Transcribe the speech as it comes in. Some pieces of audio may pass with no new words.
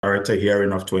Director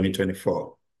hearing of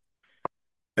 2024.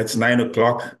 It's 9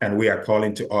 o'clock and we are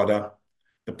calling to order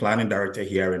the Planning Director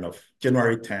hearing of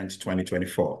January 10th,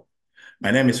 2024. My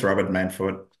name is Robert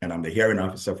Manford and I'm the hearing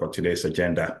officer for today's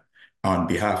agenda on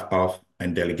behalf of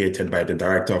and delegated by the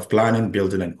Director of Planning,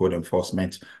 Building and Code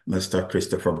Enforcement, Mr.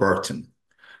 Christopher Burton.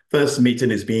 This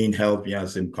meeting is being held via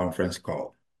Zoom conference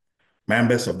call.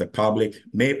 Members of the public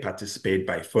may participate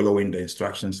by following the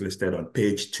instructions listed on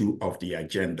page 2 of the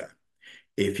agenda.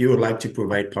 If you would like to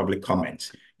provide public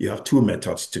comments, you have two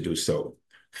methods to do so.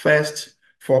 First,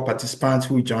 for participants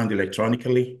who joined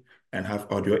electronically and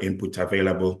have audio input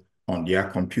available on their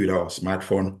computer or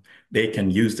smartphone, they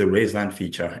can use the raise hand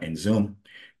feature in Zoom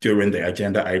during the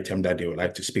agenda item that they would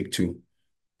like to speak to,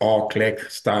 or click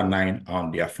 *9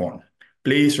 on their phone.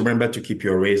 Please remember to keep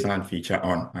your raise hand feature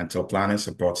on until planning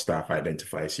support staff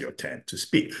identifies your turn to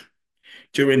speak.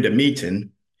 During the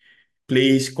meeting,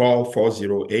 please call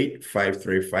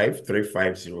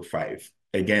 408-535-3505.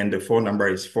 Again, the phone number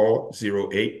is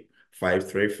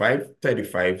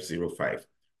 408-535-3505.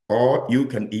 Or you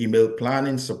can email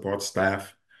planning support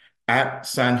staff at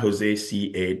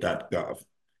sanjoseca.gov.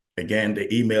 Again,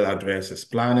 the email address is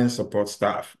planning support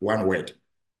staff, one word,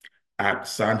 at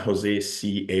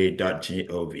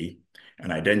sanjoseca.gov,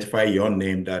 and identify your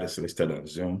name that is listed on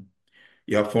Zoom,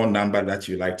 your phone number that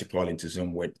you like to call into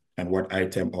Zoom with, and what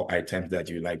item or items that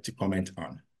you like to comment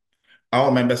on.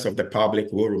 All members of the public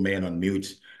will remain on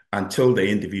mute until the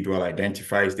individual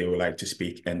identifies they would like to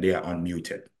speak and they are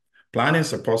unmuted. Planning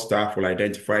support staff will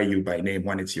identify you by name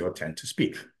when it's your turn to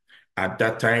speak. At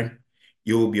that time,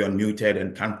 you will be unmuted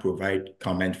and can provide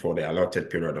comment for the allotted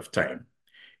period of time.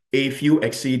 If you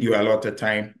exceed your allotted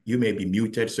time, you may be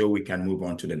muted so we can move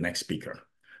on to the next speaker.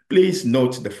 Please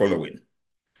note the following.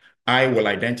 I will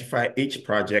identify each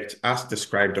project as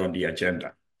described on the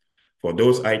agenda. For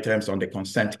those items on the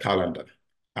consent calendar,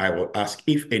 I will ask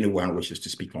if anyone wishes to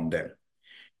speak on them.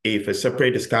 If a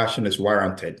separate discussion is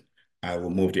warranted, I will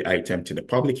move the item to the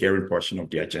public hearing portion of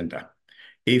the agenda.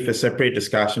 If a separate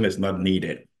discussion is not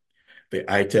needed, the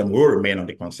item will remain on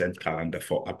the consent calendar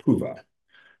for approval.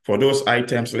 For those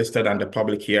items listed under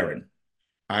public hearing,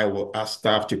 I will ask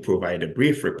staff to provide a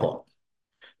brief report.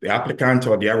 The applicant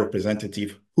or their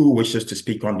representative who wishes to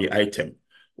speak on the item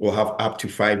will have up to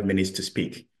 5 minutes to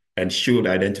speak and should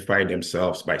identify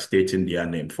themselves by stating their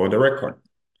name for the record.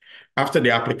 After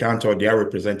the applicant or their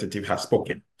representative has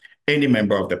spoken, any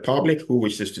member of the public who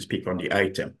wishes to speak on the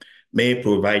item may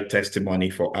provide testimony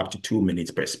for up to 2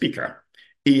 minutes per speaker,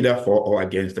 either for or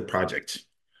against the project.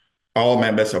 All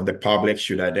members of the public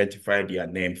should identify their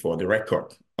name for the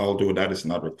record, although that is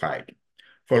not required.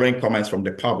 Following comments from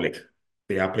the public,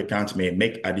 the applicant may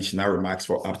make additional remarks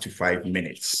for up to 5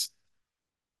 minutes.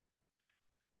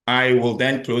 I will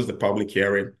then close the public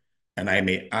hearing and I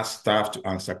may ask staff to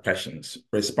answer questions,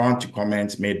 respond to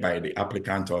comments made by the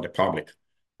applicant or the public,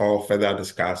 or further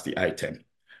discuss the item.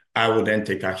 I will then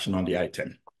take action on the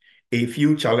item. If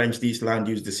you challenge these land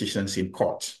use decisions in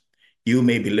court, you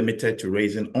may be limited to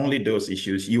raising only those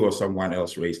issues you or someone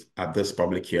else raised at this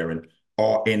public hearing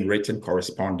or in written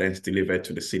correspondence delivered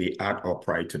to the city at or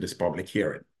prior to this public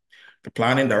hearing. The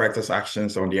planning director's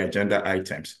actions on the agenda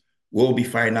items will be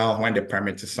final when the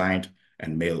permit is signed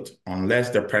and mailed,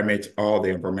 unless the permit or the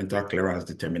environmental clearance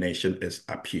determination is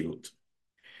appealed.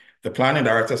 The planning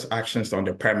director's actions on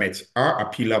the permits are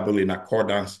appealable in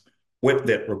accordance with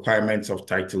the requirements of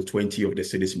Title 20 of the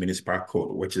city's municipal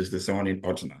code, which is the zoning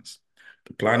ordinance.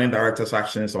 The planning director's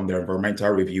actions on the environmental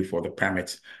review for the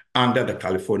permits under the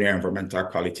California Environmental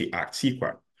Quality Act,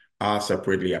 CEQA, are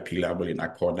separately appealable in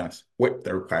accordance with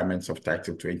the requirements of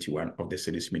Title 21 of the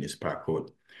city's municipal code,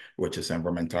 which is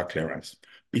environmental clearance.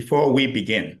 Before we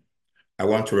begin, I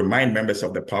want to remind members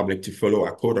of the public to follow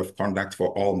a code of conduct for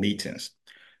all meetings.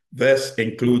 This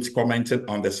includes commenting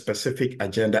on the specific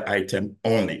agenda item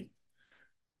only.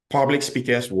 Public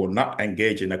speakers will not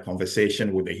engage in a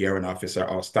conversation with the hearing officer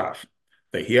or staff.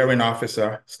 The hearing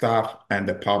officer, staff, and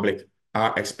the public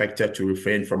are expected to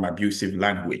refrain from abusive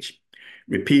language.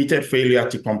 Repeated failure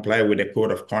to comply with the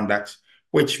code of conduct,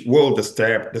 which will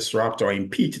disrupt, or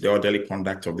impede the orderly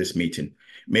conduct of this meeting,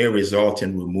 may result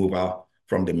in removal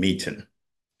from the meeting.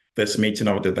 This meeting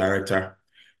of the director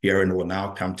hearing will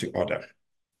now come to order.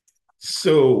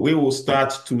 So we will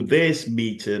start today's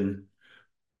meeting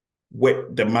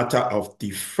with the matter of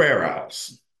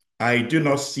deferrals. I do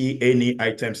not see any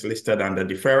items listed under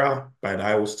deferral, but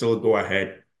I will still go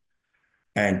ahead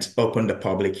and open the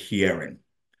public hearing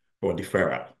for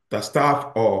deferral. Does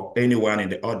staff or anyone in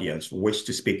the audience wish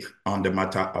to speak on the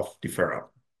matter of deferral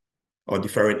or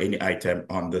deferring any item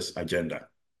on this agenda?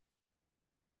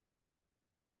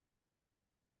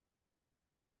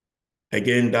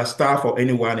 Again, does staff or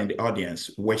anyone in the audience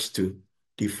wish to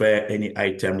defer any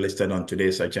item listed on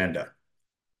today's agenda?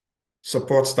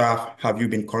 Support staff, have you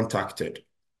been contacted?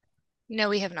 No,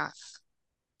 we have not.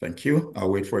 Thank you. I'll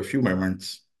wait for a few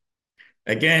moments.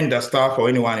 Again, does staff or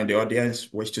anyone in the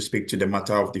audience wish to speak to the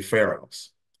matter of deferrals?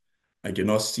 I do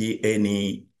not see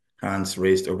any hands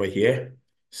raised over here.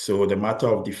 So the matter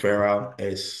of deferral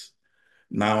is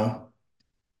now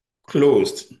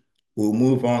closed. We'll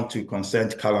move on to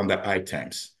consent calendar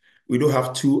items. We do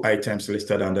have two items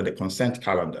listed under the consent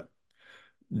calendar.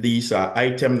 These are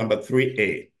item number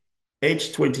 3A,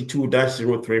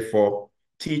 H22-034,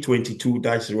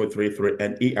 T22-033,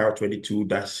 and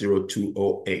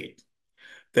ER22-0208.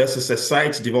 This is a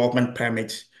site development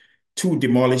permit to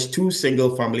demolish two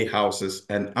single-family houses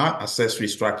and an accessory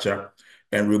structure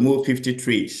and remove 50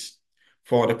 trees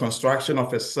for the construction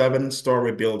of a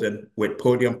 7-story building with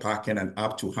podium parking and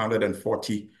up to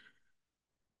 140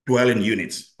 dwelling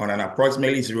units on an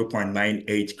approximately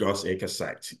 0.98 gross acre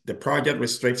site. The project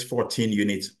restricts 14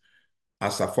 units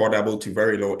as affordable to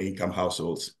very low-income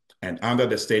households, and under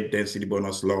the state density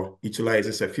bonus law,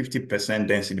 utilizes a 50%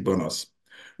 density bonus,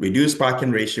 reduced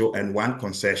parking ratio, and one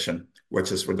concession,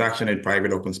 which is reduction in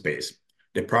private open space.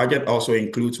 The project also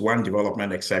includes one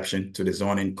development exception to the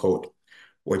zoning code,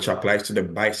 which applies to the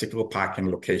bicycle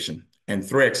parking location, and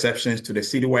 3 exceptions to the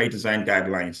citywide design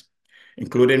guidelines,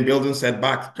 including building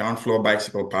setback, ground floor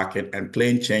bicycle parking, and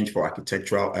plane change for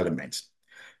architectural elements.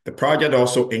 The project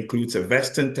also includes a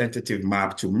vesting tentative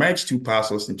map to merge 2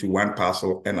 parcels into 1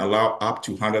 parcel and allow up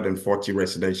to 140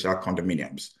 residential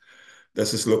condominiums.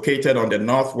 This is located on the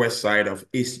northwest side of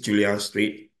East Julian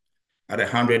Street at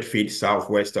 100 feet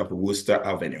southwest of Worcester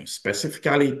Avenue,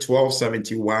 specifically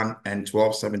 1271 and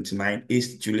 1279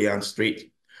 East Julian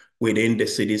Street within the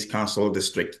City's Council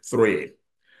District 3.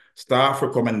 Staff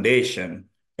recommendation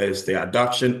is the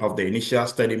adoption of the initial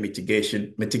study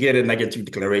mitigated negative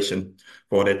declaration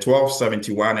for the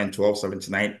 1271 and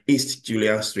 1279 East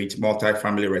Julian Street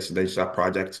multifamily residential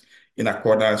project in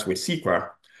accordance with SEQA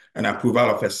and approval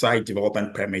of a site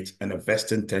development permit and a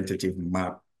vesting tentative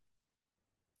map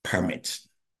permit.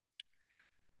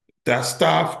 Does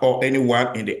staff or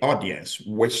anyone in the audience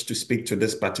wish to speak to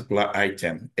this particular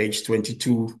item,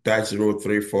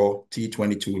 H22-034,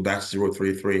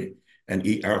 T22-033, and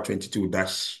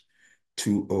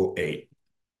ER22-208?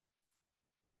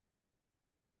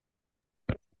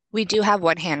 We do have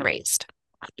one hand raised.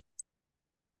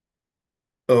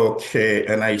 Okay,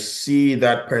 and I see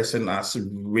that person as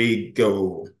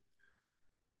Rigo.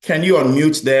 Can you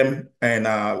unmute them and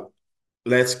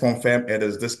let's confirm it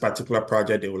is this particular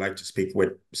project they would like to speak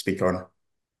on.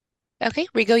 Okay,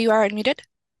 Rigo, you are unmuted.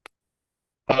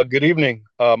 Good evening.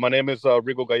 My name is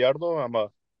Rigo Gallardo. I'm a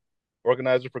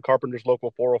organizer for Carpenters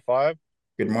Local 405.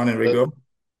 Good morning, Rigo.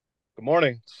 Good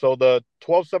morning. So the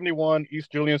 1271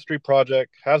 East Julian Street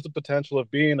project has the potential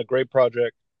of being a great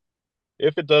project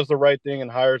if it does the right thing and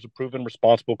hires a proven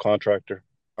responsible contractor.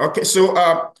 Okay, so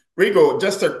Rigo,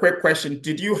 just a quick question.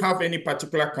 Did you have any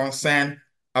particular concern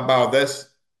about this?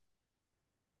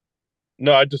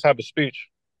 No, I just have a speech.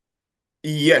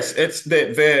 Yes, it's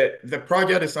the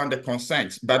project is under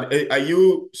consent, but are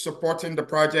you supporting the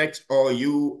project or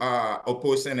you are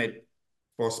opposing it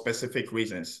for specific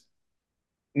reasons?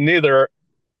 Neither.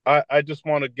 I just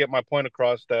want to get my point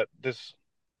across that this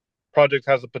project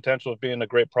has the potential of being a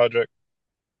great project.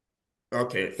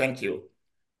 Okay, thank you.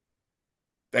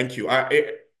 Thank you.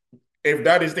 If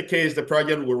that is the case, the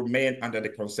project will remain under the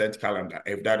consent calendar,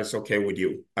 if that is okay with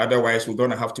you. Otherwise, we're going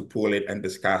to have to pull it and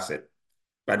discuss it.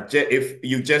 But if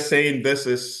you're just saying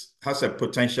this has a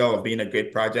potential of being a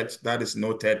great project, that is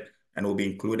noted and will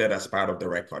be included as part of the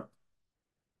record.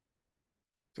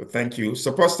 So thank you.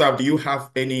 Support staff, do you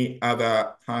have any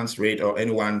other hands raised or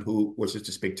anyone who wishes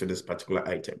to speak to this particular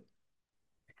item?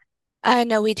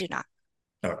 No, we do not.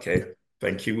 Okay,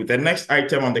 thank you. The next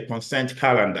item on the consent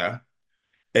calendar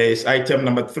is item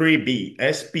number 3B,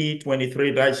 SP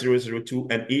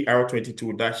 23-002 and ER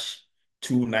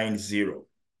 22-290.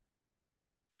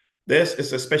 This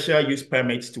is a special use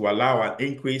permit to allow an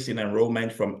increase in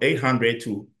enrollment from 800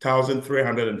 to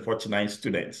 1,349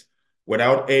 students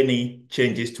without any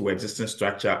changes to existing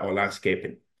structure or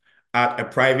landscaping at a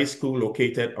private school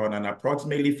located on an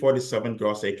approximately 47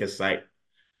 gross acre site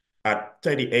at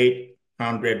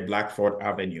 3800 Blackford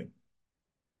Avenue.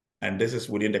 And this is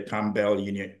within the Campbell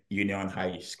Union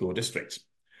High School District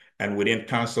and within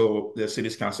the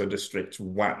City's Council District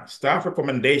 1. Staff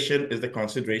recommendation is the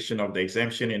consideration of the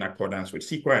exemption in accordance with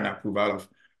SEQA and approval of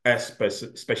a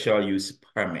special use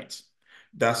permit.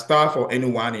 Does staff or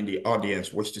anyone in the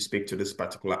audience wish to speak to this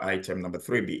particular item, number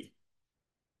 3B?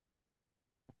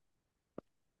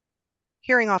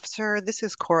 Hearing officer, this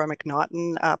is Cora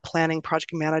McNaughton, planning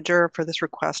project manager for this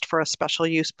request for a special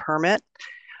use permit.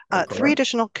 Three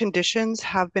additional conditions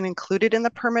have been included in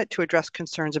the permit to address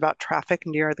concerns about traffic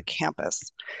near the campus.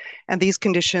 And these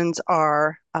conditions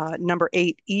are number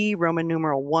 8E, Roman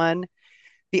numeral 1.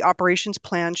 The operations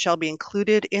plan shall be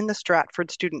included in the Stratford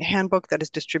Student Handbook that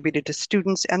is distributed to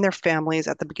students and their families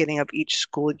at the beginning of each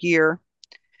school year.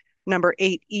 Number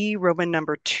 8E, Roman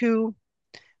number 2.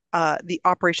 The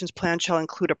operations plan shall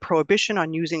include a prohibition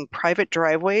on using private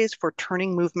driveways for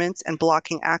turning movements and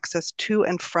blocking access to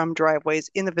and from driveways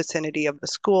in the vicinity of the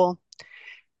school.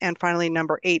 And finally,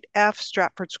 number 8F,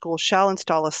 Stratford School shall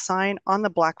install a sign on the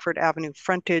Blackford Avenue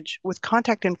frontage with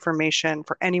contact information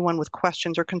for anyone with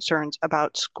questions or concerns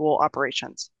about school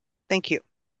operations. Thank you.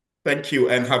 Thank you.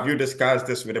 And have you discussed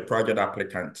this with the project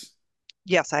applicant?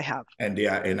 Yes, I have. And they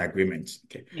are in agreement.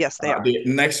 Okay. Yes, they are. The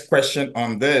next question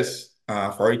on this,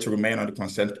 for it to remain on the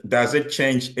consent, does it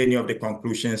change any of the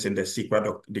conclusions in the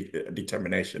secret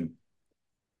determination?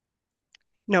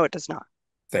 No, it does not.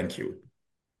 Thank you.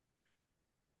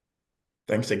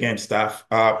 Thanks again, staff.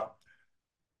 We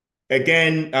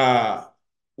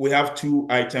have two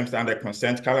items under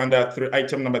consent calendar,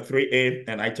 item number 3A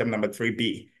and item number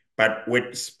 3B. But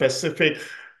with specific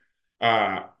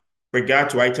regard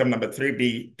to item number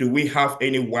 3B, do we have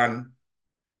anyone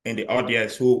in the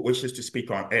audience who wishes to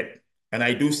speak on it? And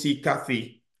I do see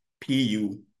Kathy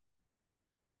PU.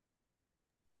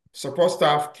 Support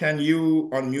staff, can you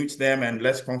unmute them and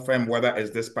let's confirm whether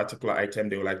it's this particular item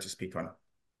they would like to speak on?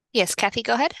 Yes, Kathy,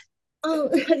 go ahead.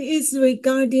 It's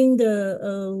regarding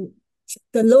the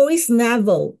lowest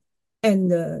level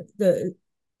and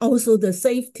also the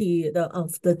safety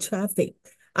of the traffic.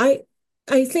 I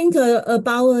think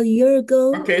about a year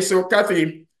ago. Okay, so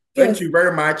Kathy, thank you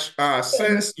very much.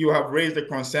 Since you have raised the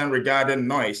concern regarding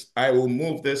noise, I will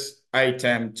move this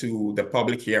item to the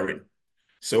public hearing,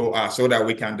 so that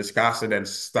we can discuss it and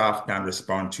staff can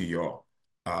respond to your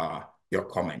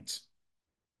comments.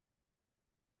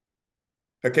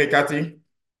 Okay, Kathy.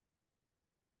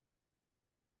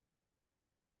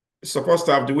 Support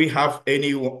staff, do we have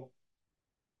any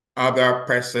other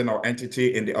person or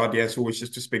entity in the audience who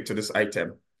wishes to speak to this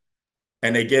item?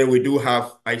 And again, we do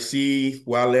have, I see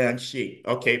Wale and Shi.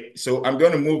 Okay, so I'm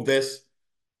going to move this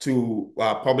to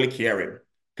public hearing.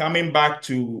 Coming back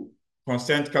to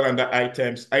consent calendar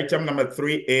items, item number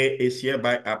 3A is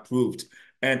hereby approved.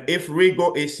 And if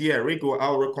Rigo is here, Rigo,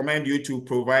 I'll recommend you to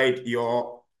provide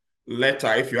your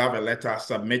letter, if you have a letter,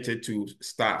 submitted to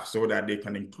staff so that they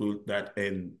can include that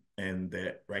in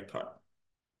the record.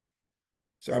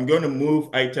 So I'm going to move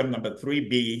item number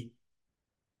 3B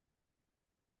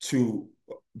to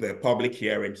the public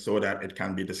hearing so that it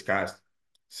can be discussed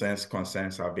since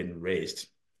concerns have been raised.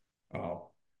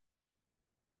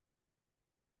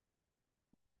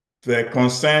 The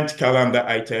consent calendar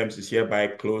items is hereby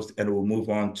closed and we'll move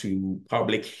on to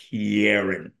public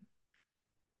hearing.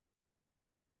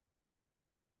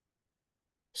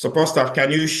 Support staff,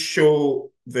 can you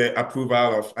show the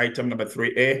approval of item number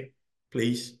 3A,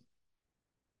 please,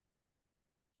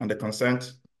 on the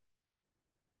consent?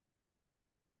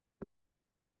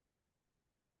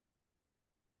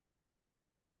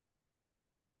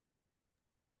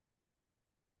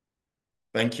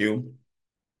 Thank you.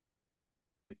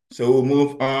 So we'll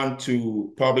move on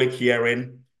to public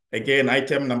hearing. Again,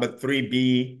 item number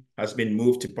 3B has been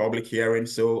moved to public hearing.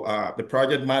 So the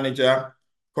project manager,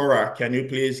 Cora, can you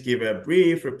please give a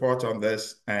brief report on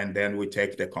this, and then we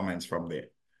take the comments from the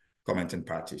commenting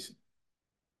parties.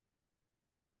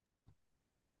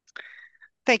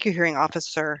 Thank you, hearing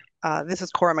officer. This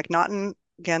is Cora McNaughton,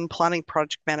 again, planning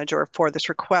project manager for this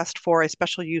request for a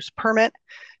special use permit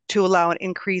to allow an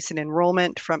increase in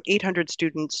enrollment from 800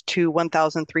 students to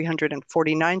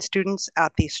 1,349 students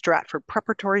at the Stratford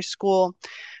Preparatory School,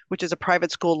 which is a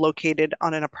private school located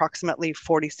on an approximately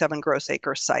 47 gross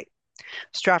acre site.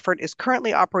 Stratford is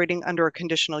currently operating under a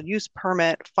conditional use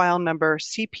permit, file number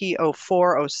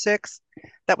CP0406,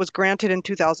 that was granted in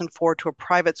 2004 to a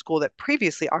private school that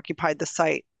previously occupied the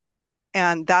site,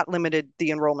 and that limited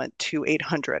the enrollment to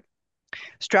 800.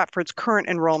 Stratford's current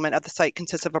enrollment at the site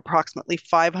consists of approximately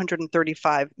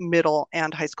 535 middle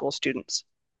and high school students.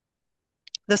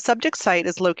 The subject site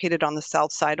is located on the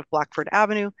south side of Blackford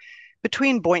Avenue,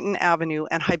 between Boynton Avenue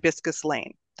and Hibiscus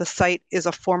Lane. The site is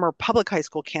a former public high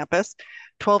school campus,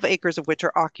 12 acres of which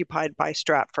are occupied by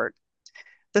Stratford.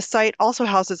 The site also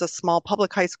houses a small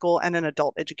public high school and an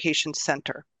adult education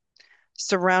center.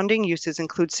 Surrounding uses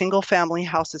include single-family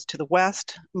houses to the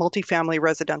west, multifamily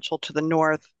residential to the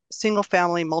north,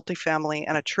 single-family, multifamily,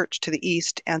 and a church to the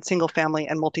east, and single-family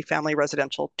and multifamily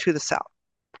residential to the south.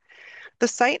 The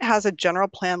site has a general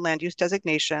plan land use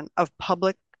designation of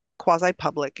public,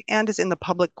 quasi-public, and is in the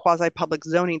public, quasi-public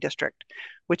zoning district,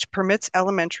 which permits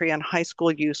elementary and high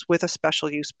school use with a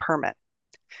special use permit.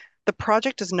 The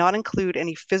project does not include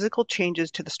any physical changes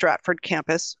to the Stratford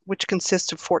campus, which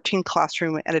consists of 14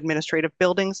 classroom and administrative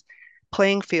buildings,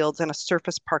 playing fields, and a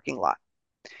surface parking lot.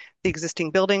 The existing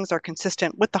buildings are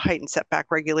consistent with the height and setback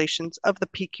regulations of the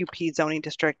PQP zoning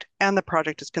district, and the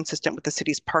project is consistent with the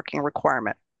city's parking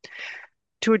requirement.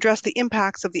 To address the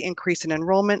impacts of the increase in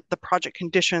enrollment, the project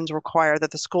conditions require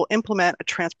that the school implement a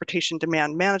transportation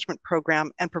demand management program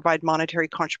and provide monetary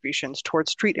contributions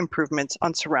towards street improvements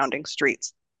on surrounding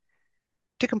streets.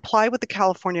 To comply with the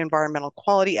California Environmental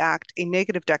Quality Act, a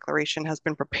negative declaration has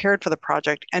been prepared for the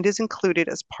project and is included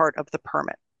as part of the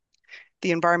permit.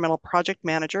 The environmental project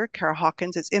manager, Kara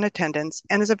Hawkins, is in attendance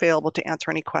and is available to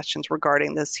answer any questions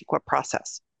regarding the CEQA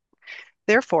process.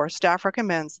 Therefore, staff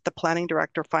recommends that the planning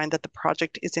director find that the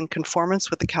project is in conformance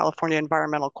with the California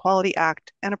Environmental Quality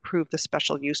Act and approve the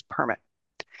special use permit.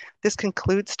 This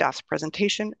concludes staff's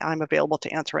presentation. I'm available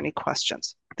to answer any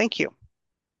questions. Thank you.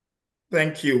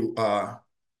 Thank you,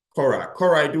 Cora.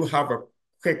 Cora, I do have a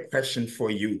quick question for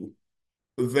you.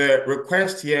 The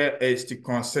request here is to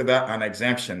consider an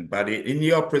exemption, but in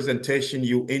your presentation,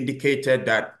 you indicated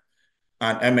that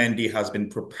an MND has been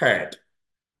prepared.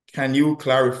 Can you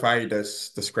clarify this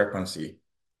discrepancy?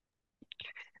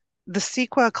 The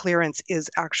CEQA clearance is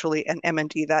actually an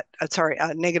MND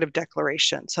a negative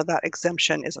declaration. So that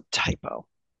exemption is a typo.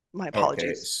 My apologies.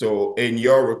 Okay, so in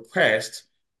your request,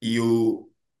 you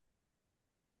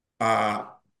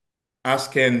are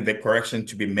asking the correction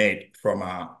to be made from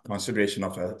a consideration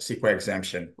of a CEQA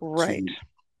exemption right.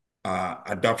 to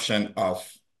adoption of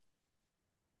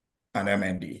an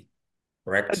MND,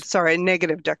 correct? Sorry, a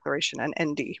negative declaration, an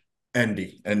ND.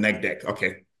 ND, a neg deck.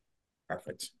 Okay,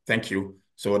 perfect. Thank you.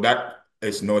 So that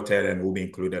is noted and will be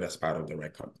included as part of the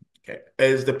record. Okay.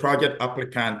 Is the project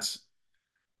applicant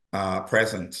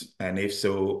present? And if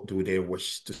so, do they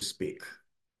wish to speak?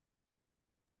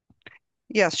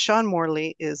 Yes, Sean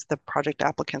Morley is the project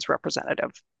applicant's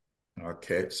representative.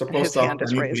 Okay. Support staff,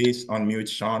 can you please unmute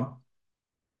Sean?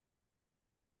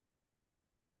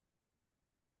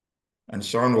 And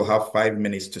Sean will have 5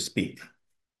 minutes to speak.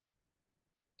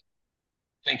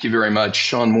 Thank you very much.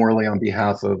 Sean Morley on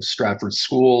behalf of Stratford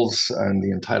Schools and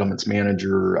the entitlements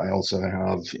manager. I also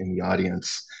have in the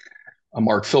audience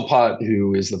Mark Philpott,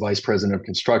 who is the Vice President of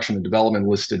Construction and Development,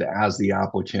 listed as the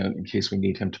applicant in case we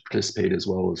need him to participate, as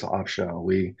well as Afsha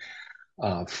Ali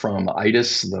from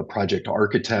IDIS, the project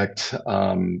architect.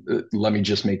 Let me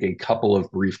just make a couple of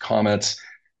brief comments.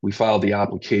 We filed the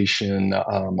application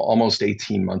almost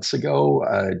 18 months ago,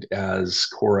 as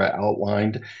Cora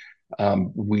outlined.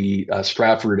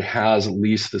 Stratford has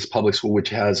leased this public school, which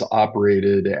has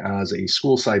operated as a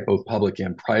school site, both public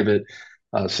and private,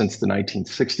 since the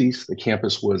 1960s. The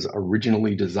campus was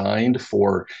originally designed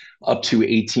for up to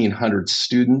 1,800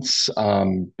 students.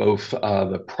 Both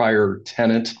the prior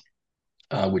tenant,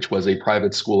 which was a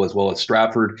private school, as well as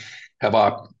Stratford, have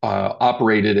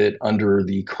operated it under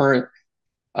the current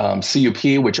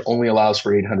CUP, which only allows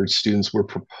for 800 students. We're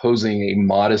proposing a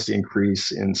modest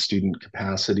increase in student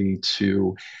capacity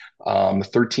to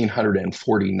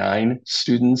 1,349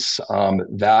 students.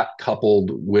 That,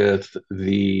 coupled with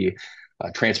the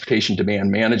transportation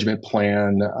demand management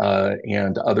plan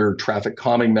and other traffic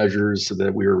calming measures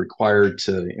that we are required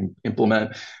to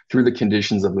implement through the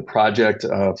conditions of the project,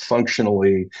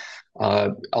 functionally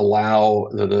allow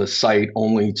the site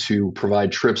only to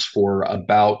provide trips for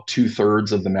about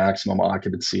 2/3 of the maximum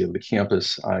occupancy of the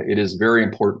campus. It is very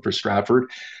important for Stratford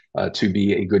to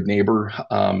be a good neighbor.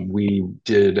 We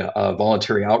did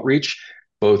voluntary outreach,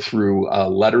 both through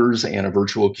letters and a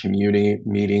virtual community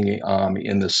meeting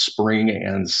in the spring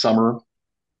and summer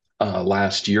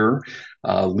last year,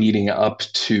 leading up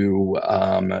to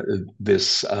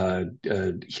this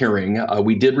hearing.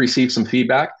 We did receive some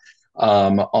feedback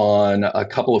on a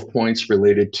couple of points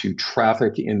related to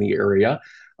traffic in the area.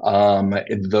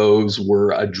 Those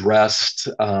were addressed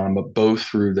both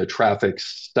through the traffic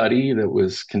study that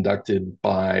was conducted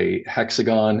by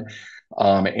Hexagon,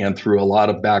 and through a lot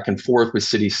of back and forth with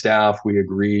city staff. We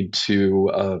agreed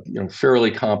to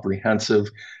fairly comprehensive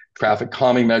traffic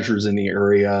calming measures in the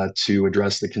area to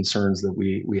address the concerns that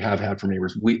we have had from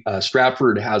neighbors.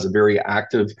 Stratford has a very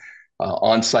active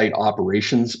on-site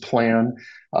operations plan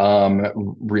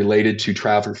related to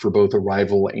traffic for both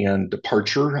arrival and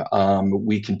departure.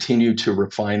 We continue to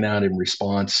refine that in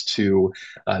response to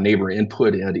neighbor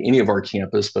input at any of our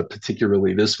campus, but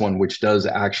particularly this one, which does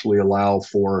actually allow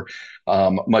for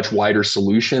much wider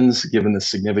solutions given the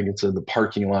significance of the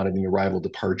parking lot in the arrival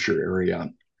departure area.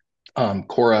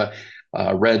 Cora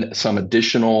read some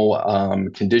additional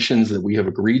conditions that we have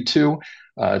agreed to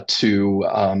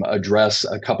address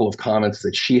a couple of comments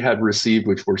that she had received,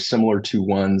 which were similar to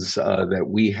ones that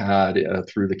we had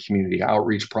through the community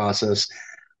outreach process.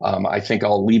 I think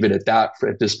I'll leave it at that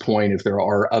at this point. If there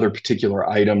are other particular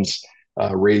items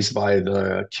raised by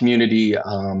the community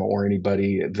or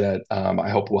anybody that I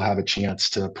hope will have a chance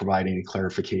to provide any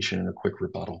clarification and a quick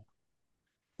rebuttal.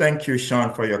 Thank you,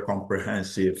 Sean, for your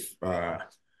comprehensive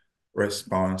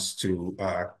response to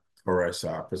Cora's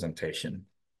presentation.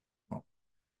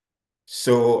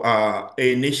 So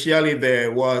initially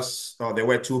there were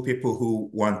two people who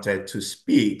wanted to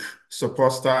speak.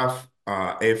 Support staff,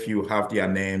 if you have their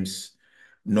names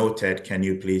noted, can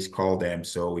you please call them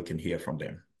so we can hear from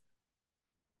them?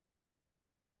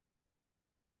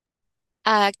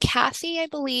 Kathy, I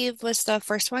believe, was the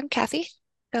first one. Kathy,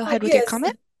 go ahead with your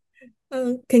comment.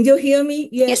 Can you hear me?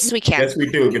 Yes, we can. Yes, we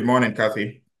do. Good morning,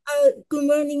 Kathy. Good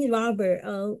morning, Robert.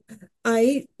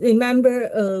 I remember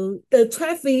the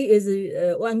traffic is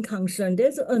one concern.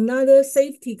 There's another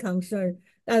safety concern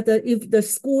that if the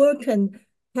school can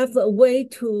have a way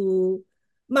to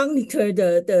monitor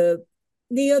the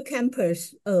near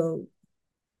campus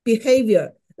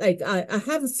behavior. Like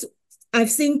I've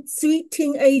seen 3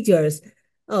 teenagers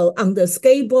on the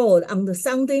skateboard on the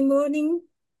Sunday morning,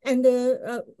 and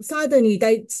suddenly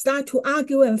they start to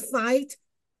argue and fight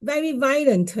very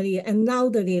violently and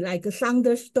loudly, like a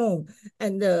thunderstorm.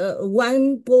 And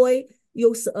one boy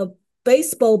used a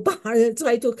baseball bat and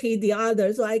tried to hit the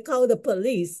other. So I called the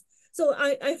police. So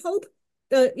I hope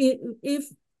that if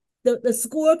the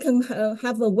school can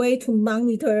have a way to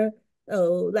monitor,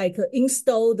 like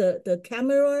install the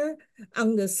camera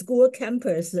on the school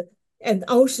campus and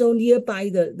also nearby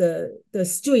the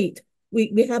street.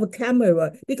 We have a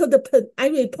camera because I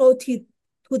reported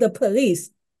to the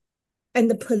police. And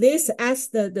the police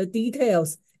asked the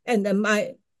details, and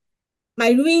my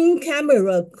Ring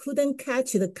camera couldn't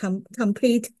catch the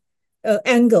complete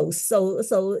angles. So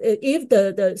if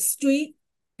the street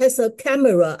has a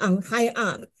camera on high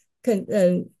up,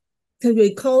 can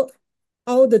record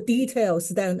all the details,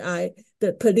 then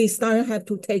the police don't have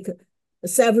to take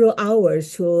several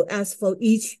hours to ask for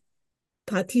each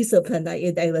participant,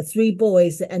 like the 3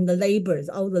 boys and the neighbors,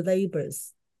 all the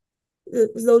neighbors.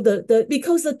 So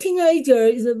because the teenager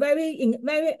is a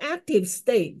very active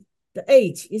state, the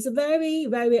age is very,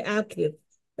 very active.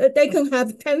 They can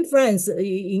have 10 friends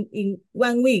in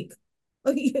 1 week,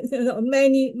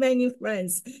 many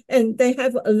friends, and they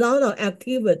have a lot of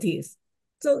activities.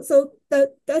 So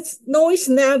that's noise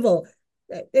level.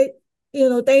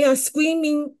 They are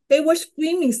screaming. They were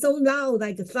screaming so loud,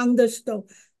 like a thunderstorm.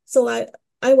 So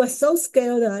I was so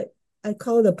scared that I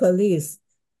called the police.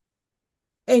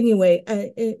 Anyway,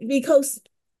 because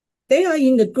they are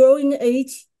in the growing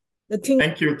age.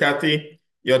 Thank you, Kathy.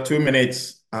 Your 2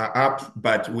 minutes are up,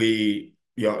 but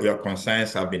your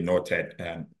concerns have been noted,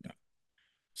 and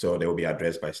so they will be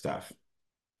addressed by staff.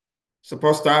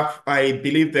 Support staff, I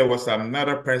believe there was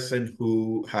another person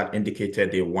who had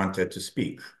indicated they wanted to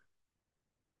speak.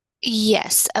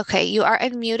 Yes. Okay, you are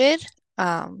unmuted.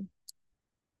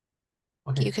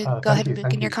 Okay, you can go ahead and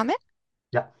begin your comment.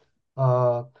 Yeah.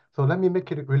 So let me make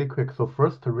it really quick. So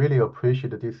first, really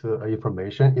appreciate this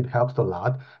information. It helps a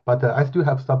lot. But I still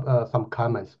have some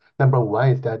comments. Number one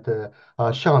is that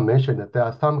Sean mentioned that there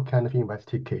are some kind of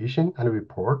investigation and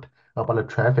report about the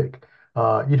traffic.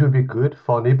 It would be good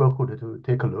for neighborhood to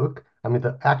take a look. I mean,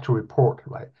 the actual report,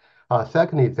 right?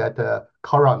 Second is that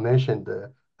Cora mentioned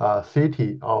the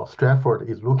city of Stratford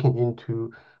is looking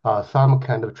into some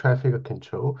kind of traffic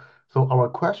control. So our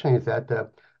question is that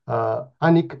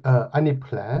any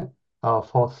plan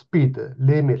for speed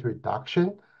limit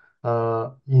reduction,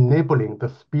 enabling the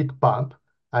speed bump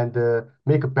and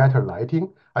make better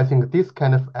lighting. I think these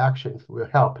kind of actions will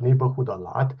help neighborhood a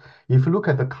lot. If you look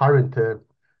at the current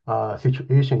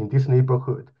situation in this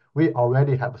neighborhood, we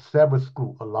already have several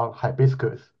schools along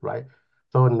Hibiscus, right?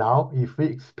 So now if we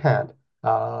expand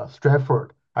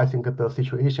Stratford, I think the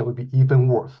situation will be even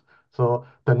worse. So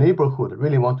the neighborhood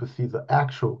really want to see the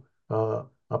actual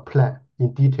plan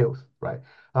in details, right?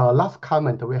 Last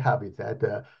comment we have is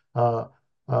that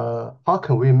how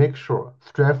can we make sure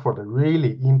Stratford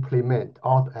really implement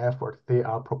all the efforts they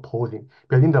are proposing?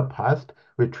 Because in the past,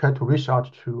 we tried to reach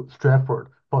out to Stratford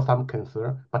for some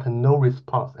concern, but no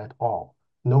response at all.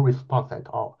 No response at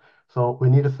all. So we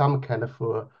need some kind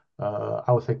of,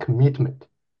 I would say, commitment.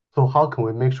 So how can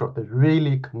we make sure they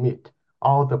really commit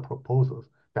all the proposals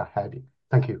they're having?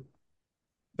 Thank you.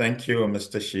 Thank you,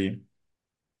 Mr. Shi.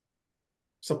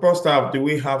 Support staff, do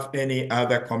we have any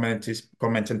other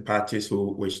commenting parties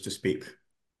who wish to speak?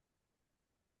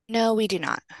 No, we do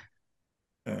not.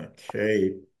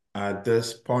 Okay. At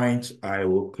this point, I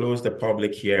will close the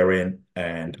public hearing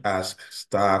and ask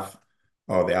staff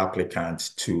or the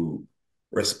applicants to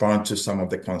respond to some of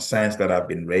the concerns that have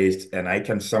been raised, and I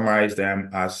can summarize them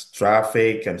as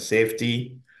traffic and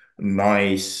safety,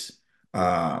 noise,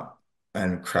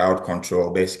 and crowd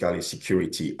control, basically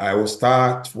security. I will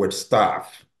start with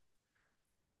staff.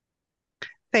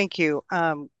 Thank you.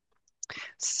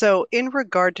 So in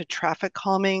regard to traffic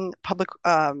calming,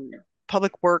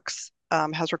 Public Works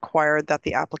has required that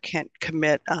the applicant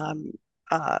commit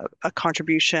a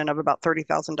contribution of about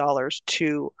 $30,000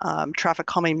 to traffic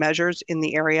calming measures in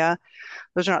the area.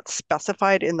 Those are not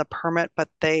specified in the permit, but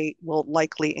they will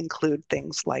likely include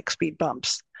things like speed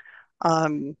bumps.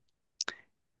 I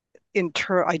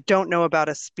don't know about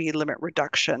a speed limit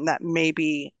reduction that may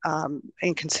be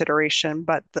in consideration,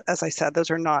 but as I said,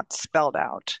 those are not spelled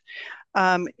out.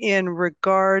 In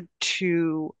regard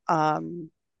to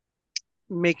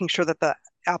making sure that the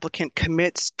applicant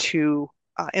commits to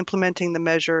implementing the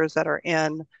measures that are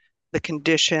in the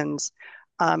conditions,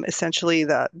 essentially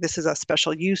this is a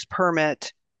special use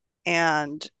permit,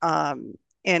 and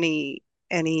any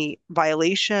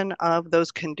violation of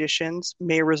those conditions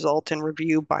may result in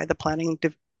review by the planning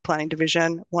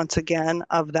division once again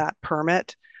of that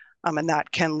permit, and that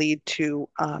can lead to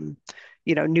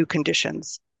new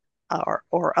conditions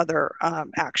or other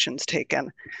actions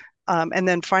taken. And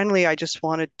then finally, I just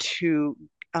wanted to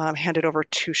hand it over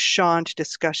to Sean to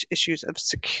discuss issues of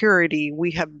security.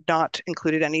 We have not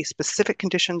included any specific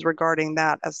conditions regarding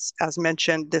that. As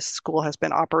mentioned, this school has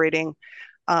been operating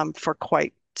for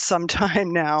quite some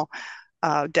time now,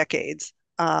 decades.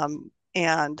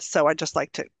 And so I'd just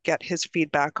like to get his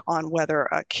feedback on whether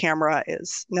a camera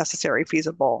is necessary,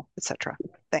 feasible, etc.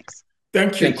 Thanks.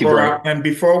 Thank you, Cora. And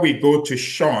before we go to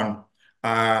Sean,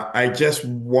 I just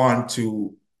want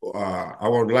to, I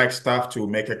would like staff to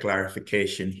make a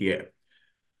clarification here.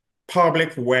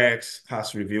 Public Works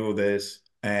has reviewed this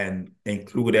and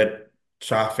included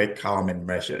traffic calming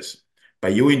measures,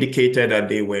 but you indicated that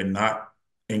they were not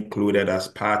included as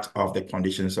part of the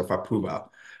conditions of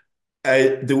approval.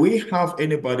 Do we have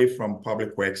anybody from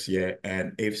Public Works here?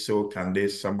 And if so, can they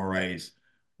summarize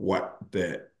what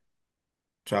the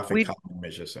traffic calming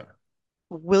measures are?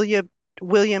 William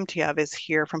Tiev is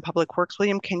here from Public Works.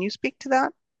 William, can you speak to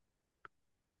that?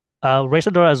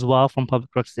 Raisador as well from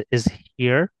Public Works is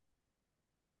here.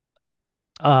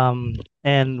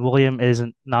 And William is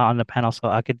not on the panel, so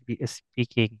I could be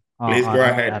speaking. Please go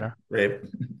ahead, Ray.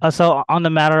 So on the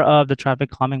matter of the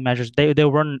traffic calming measures, they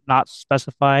were not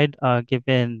specified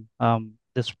given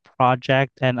this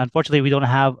project, and unfortunately we don't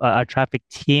have a traffic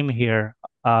team here.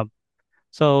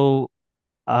 So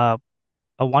I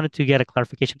wanted to get a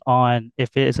clarification on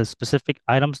if it is a specific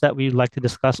items that we'd like to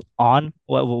discuss on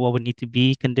what would need to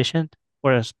be conditioned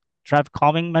for traffic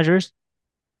calming measures.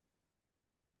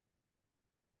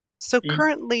 So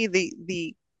currently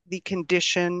the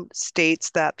condition states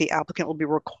that the applicant will be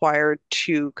required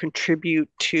to contribute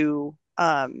to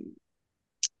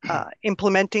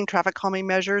implementing traffic calming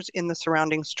measures in the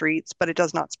surrounding streets, but it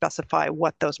does not specify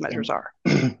what those measures are.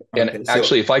 And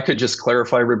actually, if I could just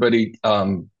clarify, everybody,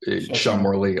 Sean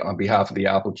Morley on behalf of the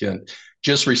applicant,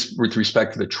 just with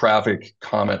respect to the traffic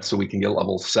comment so we can get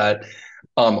level set.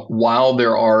 While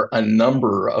there are a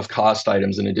number of cost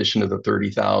items in addition to the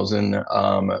 30,000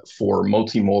 for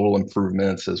multimodal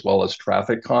improvements as well as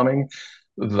traffic calming,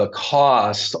 the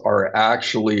costs are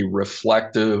actually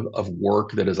reflective of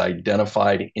work that is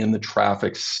identified in the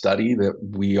traffic study that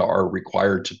we are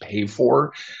required to pay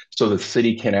for, so the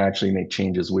city can actually make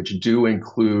changes, which do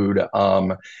include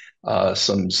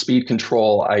some speed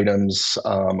control items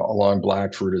along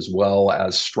Blackford, as well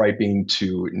as striping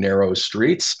to narrow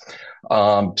streets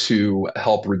to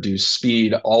help reduce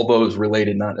speed. All those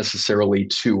related not necessarily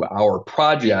to our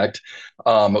project,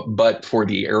 but for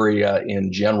the area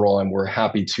in general, and we're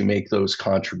happy to make those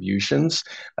contributions.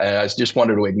 I just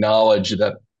wanted to acknowledge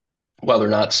that while they're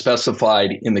not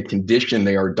specified in the condition,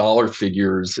 they are dollar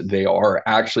figures. They are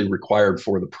actually required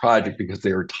for the project because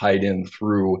they are tied in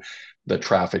through the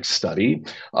traffic study.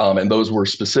 And those were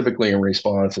specifically in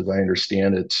response, as I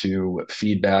understand it, to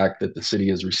feedback that the city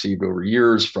has received over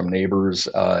years from neighbors,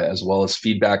 as well as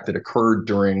feedback that occurred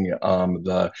during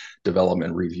the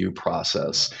development review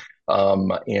process.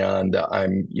 And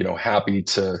I'm, happy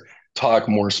to talk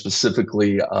more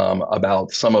specifically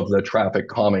about some of the traffic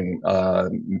calming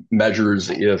measures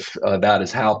if that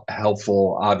is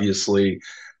helpful. Obviously,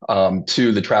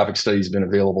 the traffic study has been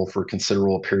available for a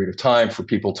considerable period of time for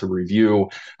people to review.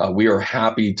 We are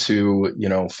happy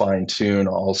to, fine tune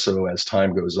also as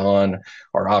time goes on.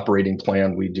 Our operating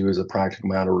plan, we do as a practical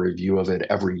matter review of it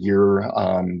every year.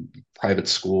 Private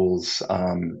schools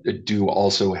do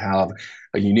also have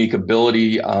a unique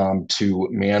ability to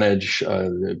manage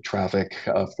the traffic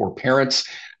for parents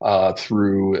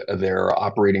through their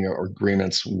operating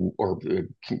agreements or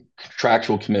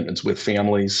contractual commitments with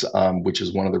families, which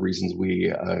is one of the reasons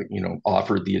we,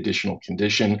 offered the additional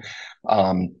condition.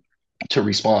 To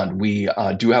respond, we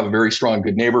do have a very strong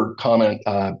good neighbor comment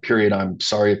period. I'm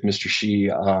sorry if Mr. Shi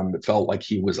felt like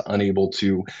he was unable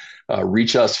to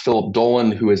reach us. Philip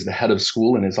Dolan, who is the head of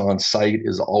school and is on site,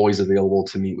 is always available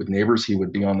to meet with neighbors. He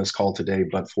would be on this call today,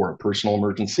 but for a personal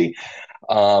emergency.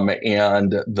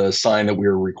 And the sign that we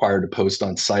are required to post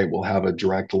on site will have a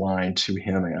direct line to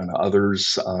him and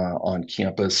others on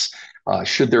campus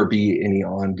should there be any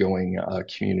ongoing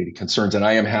community concerns. And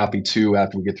I am happy to,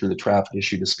 after we get through the traffic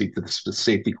issue, to speak to the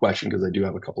safety question, because I do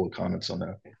have a couple of comments on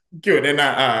that. Good.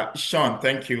 And Sean,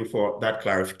 thank you for that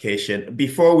clarification.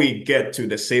 Before we get to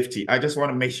the safety, I just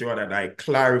want to make sure that I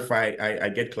clarify, I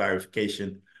get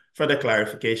clarification, further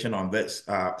clarification on this.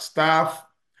 Staff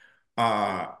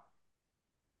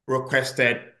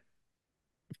requested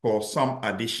for some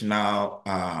additional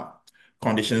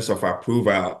conditions of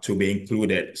approval to be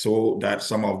included so that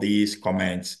some of these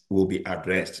comments will be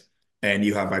addressed. And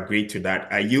you have agreed to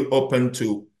that. Are you open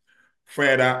to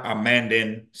further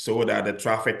amending so that the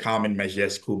traffic calming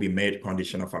measures could be made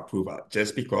condition of approval?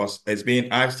 Just because it's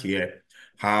being asked here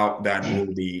how that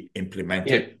will be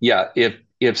implemented.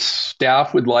 If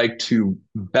staff would like to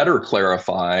better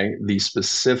clarify the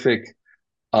specific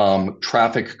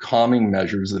traffic calming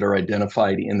measures that are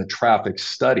identified in the traffic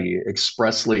study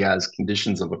expressly as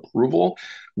conditions of approval,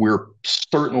 we're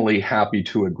certainly happy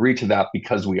to agree to that,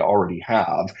 because we already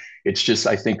have. It's just,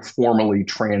 I think, formally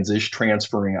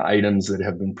transferring items that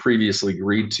have been previously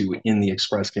agreed to in the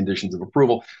express conditions of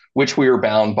approval, which we are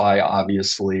bound by,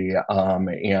 obviously,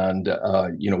 and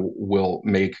will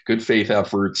make good faith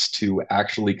efforts to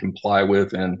actually comply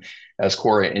with. And as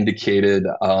Cora indicated,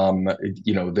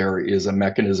 there is a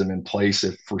mechanism in place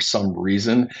if for some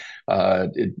reason,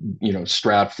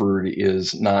 Stratford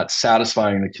is not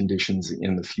satisfying the conditions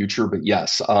in the future. But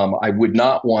yes, I would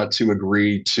not want to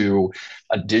agree to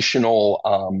additional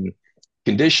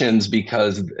conditions,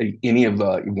 because any of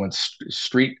the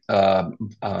street,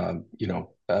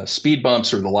 speed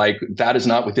bumps or the like, that is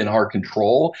not within our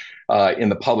control in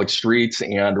the public streets,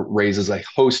 and raises a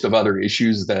host of other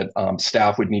issues that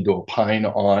staff would need to opine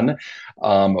on.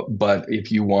 But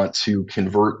if you want to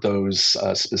convert those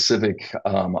specific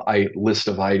list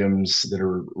of items that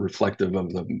are reflective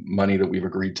of the money that we've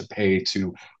agreed to pay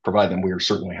to provide them, we are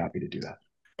certainly happy to do that.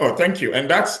 Oh, thank you. And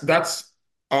that's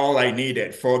all I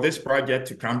needed for this project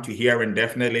to come to hearing.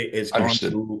 Definitely is gone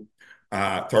through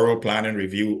thorough planning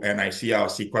review, and I see our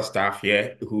CEQA staff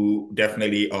here who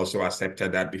definitely also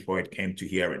accepted that before it came to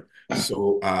hearing.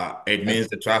 So it means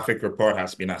the traffic report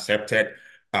has been accepted.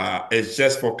 It's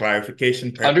just for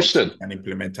clarification purposes and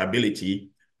implementability.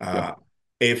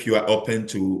 If you are open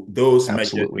to those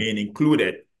measures being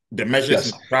included, the measures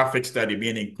in the traffic study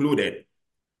being included.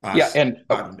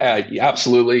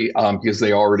 Absolutely, because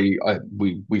they already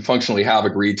we functionally have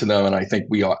agreed to them, and I think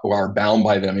we are bound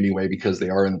by them anyway, because they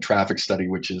are in the traffic study,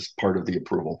 which is part of the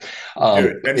approval.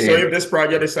 Good. And so if this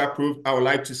project is approved, I would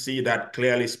like to see that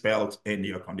clearly spelled in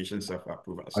your conditions of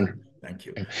approval. So thank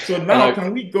you. So now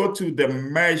can we go to the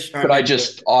measure? Could I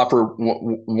just offer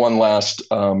one last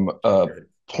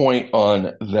point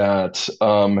on that?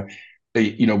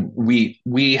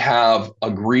 We have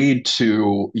agreed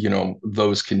to,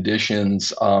 those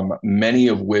conditions, many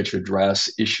of which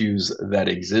address issues that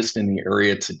exist in the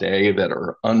area today that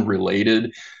are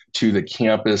unrelated to the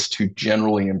campus, to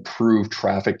generally improve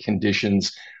traffic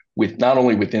conditions with not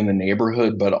only within the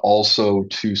neighborhood, but also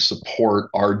to support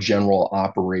our general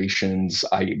operations.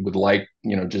 I would like,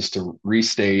 just to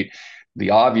restate the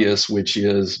obvious, which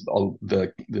is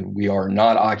we are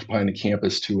not occupying the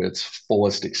campus to its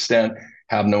fullest extent,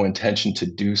 have no intention to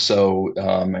do so.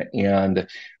 And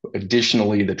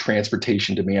additionally, the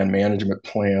transportation demand management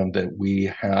plan that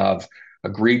we have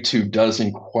agreed to does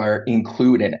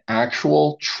include an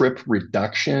actual trip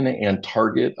reduction and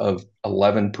target of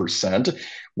 11%.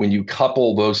 When you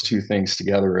couple those two things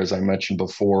together, as I mentioned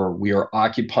before, we are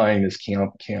occupying this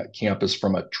campus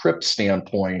from a trip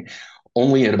standpoint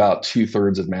only at about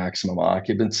 2/3 of maximum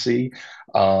occupancy.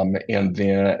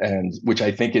 And which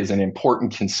I think is an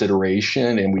important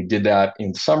consideration. And we did that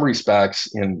in some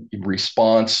respects in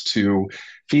response to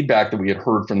feedback that we had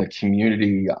heard from the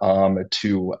community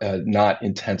to not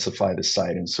intensify the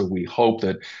site. And so we hope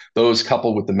that those,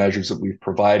 coupled with the measures that we've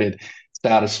provided,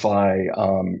 satisfy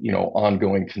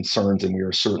ongoing concerns, and we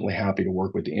are certainly happy to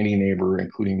work with any neighbor,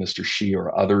 including Mr. Shi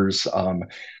or others.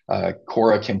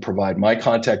 Cora can provide my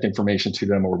contact information to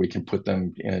them, or we can put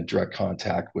them in direct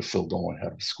contact with Phil Dolan,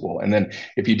 head of school. And then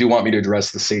if you do want me to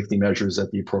address the safety measures at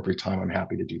the appropriate time, I'm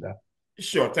happy to do that.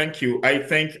 Sure, thank you. I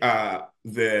think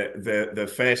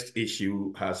the first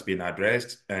issue has been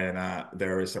addressed, and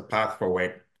there is a path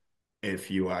forward if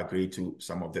you agree to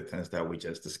some of the things that we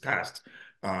just discussed.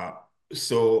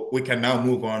 So we can now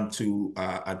move on to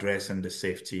addressing the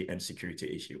safety and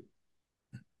security issue.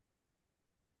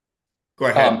 Go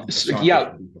ahead.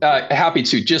 Happy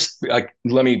to. Just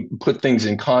let me put things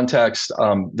in context.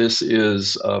 This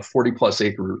is a 40+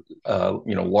 acre,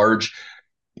 large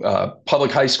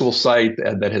public high school site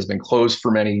that has been closed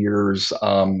for many years.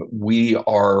 We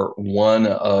are one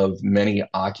of many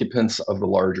occupants of the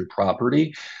larger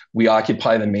property. We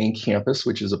occupy the main campus,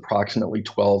 which is approximately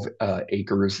 12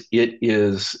 acres. It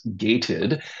is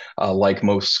gated, like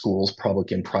most schools,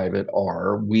 public and private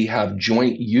are. We have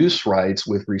joint use rights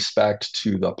with respect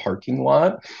to the parking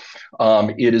lot.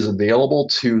 It is available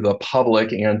to the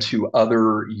public and to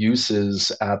other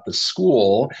uses at the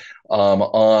school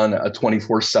on a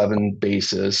 24/7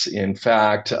 basis. In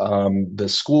fact, the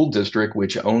school district,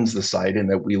 which owns the site and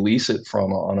that we lease it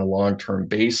from on a long-term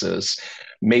basis,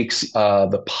 makes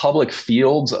the public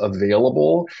fields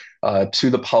available to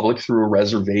the public through a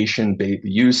reservation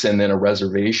use and then a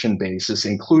reservation basis,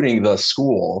 including the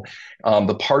school.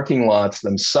 The parking lots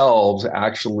themselves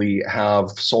actually have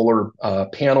solar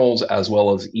panels as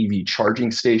well as EV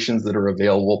charging stations that are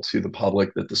available to the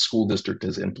public that the school district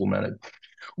has implemented.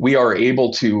 We are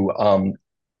able to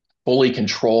fully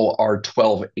control our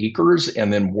 12 acres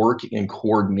and then work in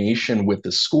coordination with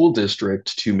the school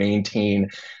district to maintain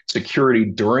security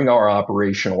during our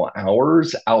operational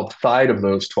hours outside of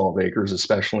those 12 acres,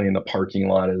 especially in the parking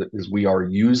lot as we are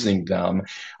using them.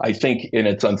 I think, and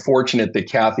it's unfortunate that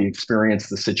Kathy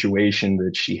experienced the situation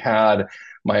that she had.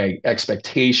 My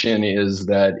expectation is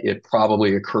that it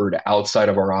probably occurred outside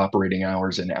of our operating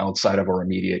hours and outside of our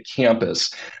immediate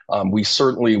campus. We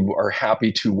certainly are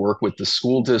happy to work with the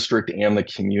school district and the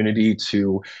community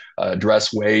to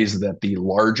address ways that the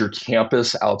larger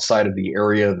campus outside of the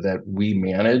area that we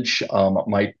manage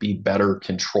might be better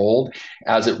controlled.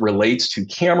 As it relates to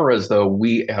cameras, though,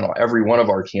 we and every one of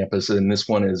our campuses, and this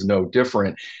one is no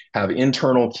different, have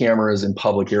internal cameras in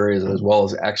public areas as well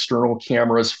as external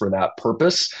cameras for that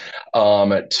purpose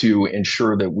to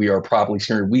ensure that we are properly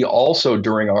secured. We also,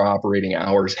 during our operating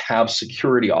hours, have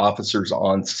security officers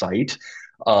on site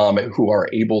who are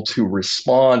able to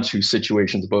respond to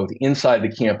situations both inside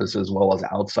the campus as well as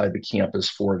outside the campus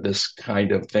for this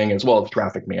kind of thing, as well as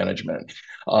traffic management.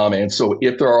 And so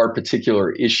if there are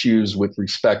particular issues with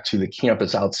respect to the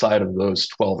campus outside of those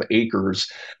 12 acres,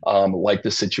 like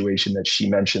the situation that she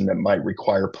mentioned that might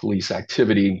require police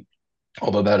activity,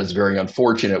 although that is very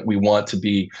unfortunate, we want to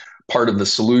be part of the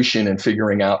solution in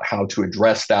figuring out how to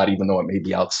address that, even though it may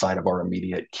be outside of our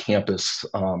immediate campus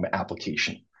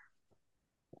application.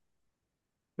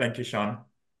 Thank you, Sean.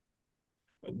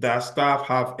 Does staff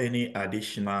have any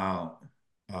additional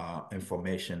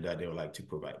information that they would like to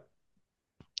provide?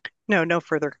 No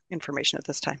further information at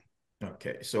this time.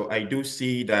 Okay, so I do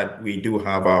see that we do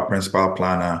have our principal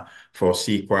planner for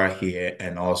CEQA here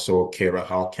and also Kara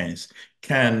Hawkins.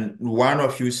 Can one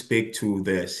of you speak to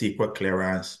the CEQA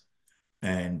clearance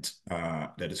and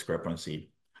the discrepancy,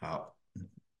 how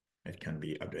it can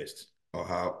be addressed,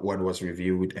 or what was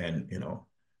reviewed and,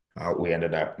 how we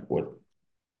ended up with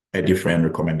a different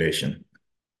recommendation?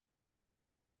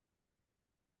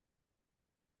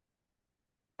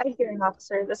 Hi, hearing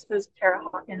officer. This is Kara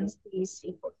Hawkins, the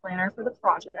CEQA planner for the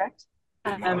project.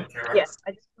 Yes,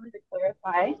 I just wanted to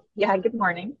clarify. Yeah, good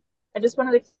morning. I just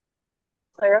wanted to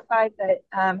clarify that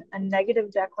a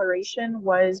negative declaration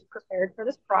was prepared for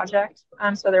this project.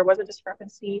 So there was a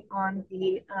discrepancy on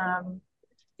the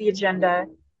agenda.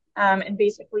 And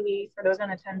basically, for those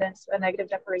in attendance, a negative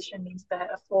declaration means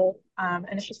that a full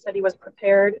initial study was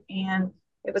prepared and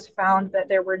it was found that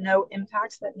there were no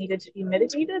impacts that needed to be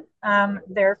mitigated.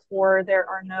 Therefore, there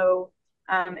are no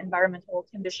environmental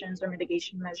conditions or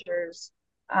mitigation measures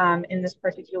in this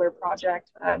particular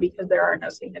project because there are no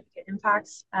significant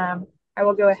impacts. I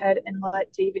will go ahead and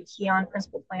let David Keon,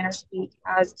 principal planner, speak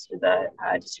as to the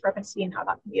discrepancy and how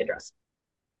that can be addressed.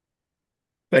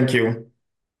 Thank you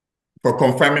for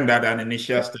confirming that an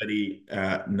initial study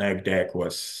neg deck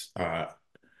was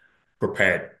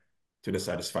prepared to the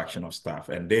satisfaction of staff.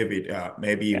 And David,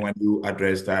 maybe when you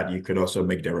address that, you could also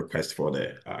make the request for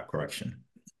the correction.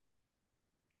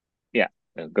 Yeah.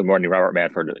 Good morning, Robert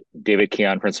Manford. David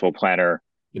Keon, Principal Planner.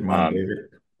 Good morning, David.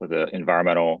 With the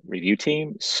Environmental Review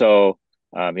Team. So,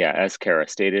 as Kara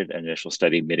stated, an initial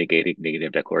study mitigating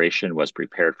negative declaration was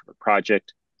prepared for the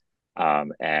project,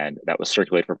 and that was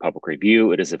circulated for public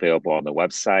review. It is available on the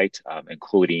website,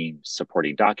 including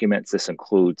supporting documents. This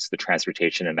includes the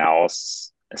transportation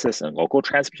analysis and local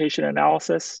transportation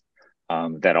analysis.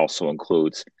 That also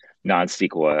includes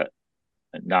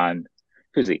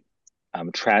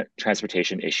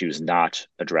transportation issues not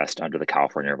addressed under the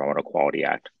California Environmental Quality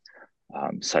Act,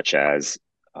 such as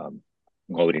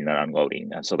loading and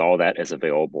unloading. And so all that is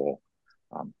available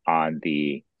on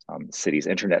the city's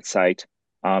internet site.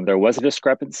 There was a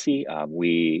discrepancy.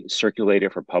 We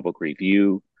circulated for public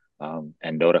review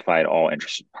and notified all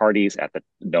interested parties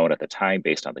known at the time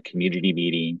based on the community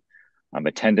meeting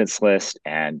attendance list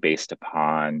and based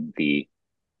upon the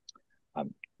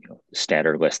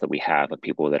standard list that we have of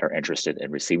people that are interested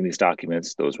in receiving these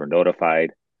documents. Those were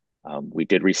notified. We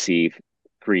did receive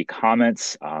 3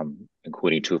 comments,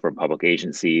 including 2 from public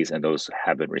agencies, and those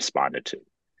have been responded to.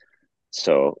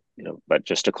 So, but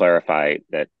just to clarify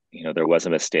that, there was a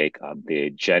mistake. The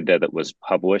agenda that was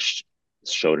published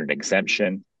showed an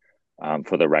exemption.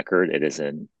 For the record, it is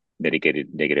a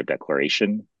mitigated negative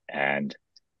declaration, and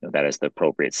that is the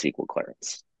appropriate CEQA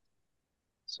clearance.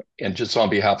 So, and just on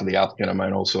behalf of the applicant, I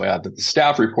might also add that the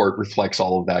staff report reflects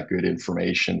all of that good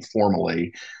information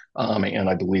formally. And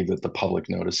I believe that the public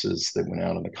notices that went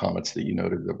out in the comments that you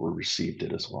noted that were received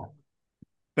it as well.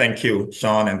 Thank you,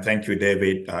 Sean, and thank you,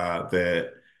 David.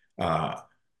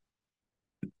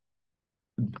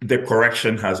 The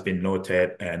correction has been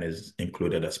noted and is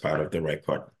included as part of the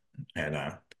record. And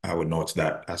I would note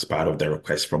that as part of the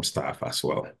request from staff as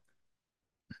well.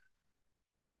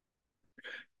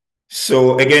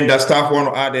 So again, does staff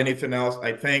want to add anything else?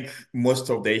 I think most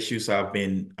of the issues have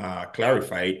been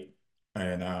clarified.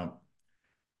 And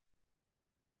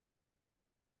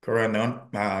Cora,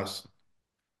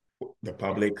 the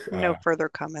public. No further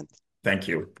comments. Thank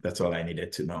you. That's all I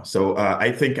needed to know. So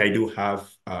I think I do have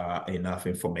enough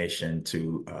information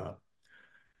to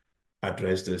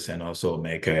address this and also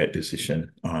make a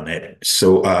decision on it.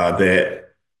 So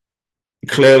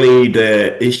clearly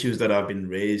the issues that have been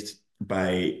raised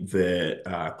by the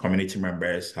community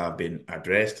members have been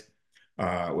addressed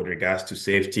with regards to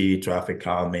safety, traffic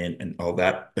calming, and all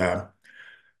that.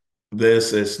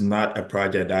 This is not a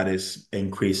project that is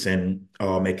increasing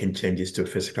or making changes to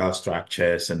physical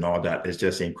structures and all that. It's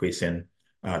just increasing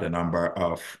the number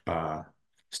of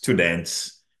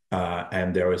students,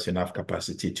 and there is enough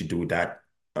capacity to do that.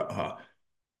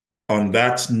 On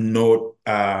that note,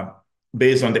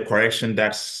 based on the correction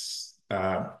that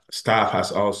staff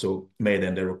has also made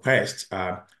in the request,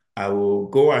 I will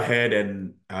go ahead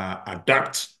and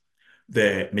adopt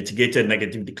the mitigated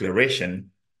negative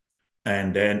declaration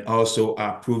and then also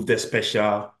approve the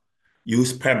special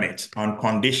use permit on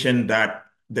condition that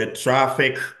the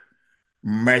traffic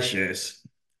measures,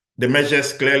 the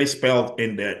measures clearly spelled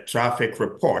in the traffic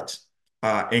report,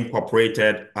 are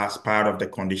incorporated as part of the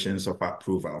conditions of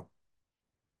approval,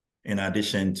 in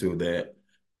addition to the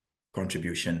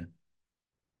contribution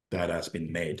that has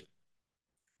been made.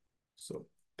 So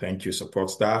thank you,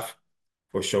 support staff,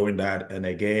 for showing that. And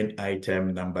again,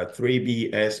 item number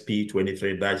 3B, SP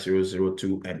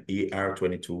 23-002 and ER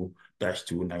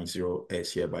 22-290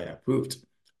 is hereby approved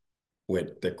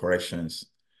with the corrections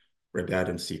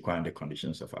regarding CEQA and the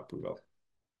conditions of approval.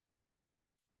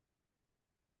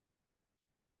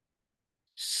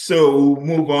 So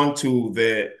move on to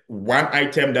the one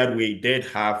item that we did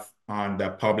have on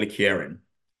the public hearing.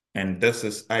 And this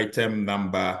is item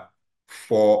number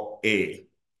 4A.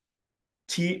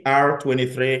 TR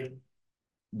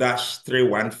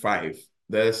 23-315.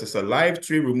 This is a live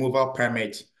tree removal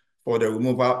permit for the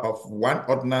removal of one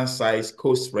ordinance-sized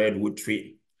coast redwood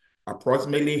tree,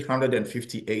 approximately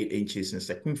 158 inches in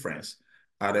circumference,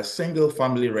 at a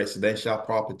single-family residential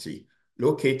property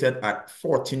located at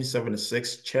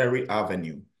 1476 Cherry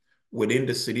Avenue within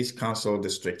the City's Council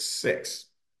District 6.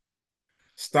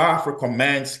 Staff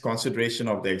recommends consideration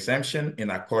of the exemption in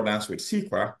accordance with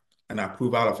CEQA and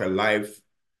approval of a live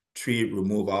tree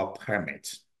removal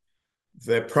permit.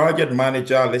 The project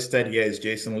manager listed here is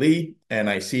Jason Lee, and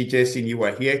I see, Jason, you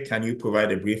are here. Can you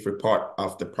provide a brief report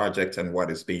of the project and what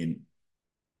is being?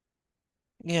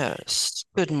 Yes.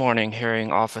 Good morning,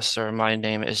 hearing officer. My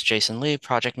name is Jason Lee,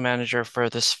 project manager for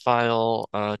this file,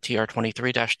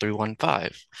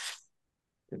 TR23-315.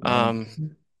 Good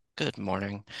morning. Good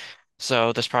morning.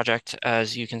 So this project,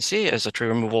 as you can see, is a tree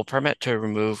removal permit to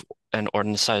remove an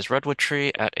ordinance-sized redwood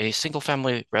tree at a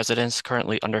single-family residence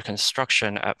currently under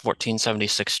construction at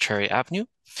 1476 Cherry Avenue.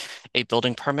 A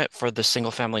building permit for the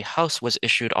single-family house was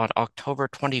issued on October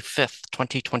 25th,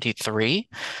 2023,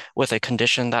 with a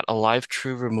condition that a live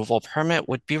tree removal permit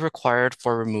would be required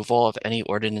for removal of any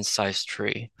ordinance-sized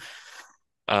tree.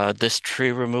 This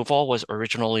tree removal was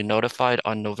originally notified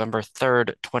on November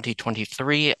 3rd,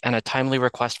 2023, and a timely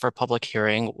request for public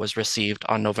hearing was received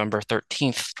on November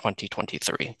 13th,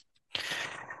 2023.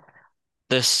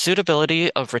 The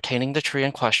suitability of retaining the tree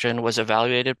in question was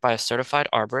evaluated by a certified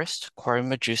arborist, Corey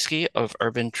Majewski of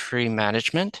Urban Tree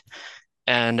Management,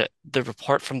 and the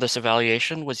report from this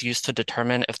evaluation was used to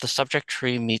determine if the subject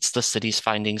tree meets the city's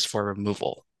findings for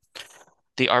removal.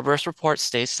 The arborist report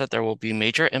states that there will be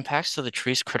major impacts to the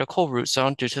tree's critical root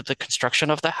zone due to the construction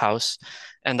of the house,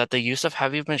 and that the use of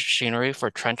heavy machinery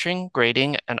for trenching,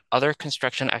 grading, and other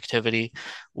construction activity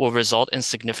will result in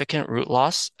significant root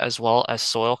loss, as well as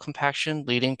soil compaction,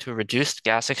 leading to reduced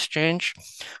gas exchange,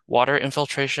 water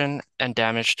infiltration, and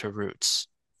damage to roots.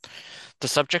 The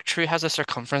subject tree has a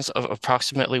circumference of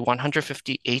approximately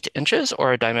 158 inches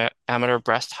or a diameter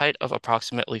breast height of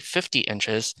approximately 50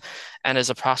 inches and is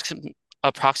approximately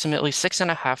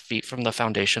 6.5 feet from the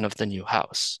foundation of the new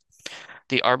house.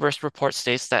 The arborist report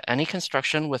states that any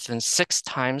construction within 6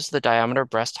 times the diameter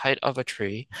breast height of a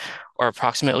tree, or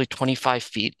approximately 25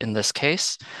 feet in this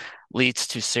case, leads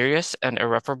to serious and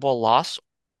irreparable loss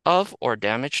of or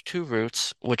damage to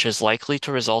roots, which is likely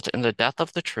to result in the death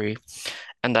of the tree,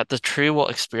 and that the tree will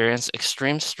experience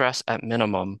extreme stress at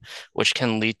minimum, which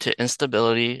can lead to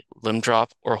instability, limb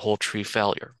drop, or whole tree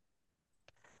failure.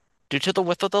 Due to the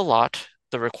width of the lot,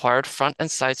 the required front and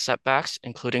side setbacks,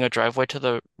 including a driveway to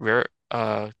the rear,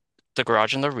 the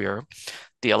garage in the rear,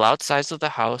 the allowed size of the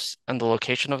house, and the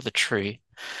location of the tree,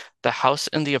 the house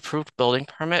in the approved building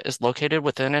permit is located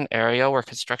within an area where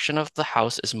construction of the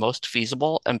house is most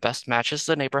feasible and best matches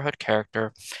the neighborhood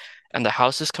character, and the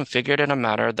house is configured in a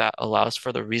manner that allows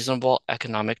for the reasonable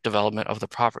economic development of the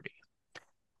property.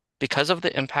 Because of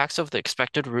the impacts of the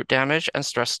expected root damage and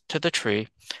stress to the tree,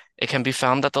 it can be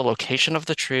found that the location of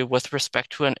the tree with respect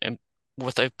to a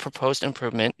proposed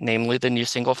improvement, namely the new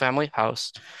single-family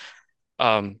house,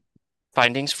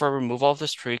 findings for removal of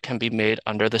this tree can be made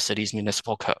under the city's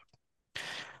municipal code.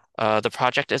 The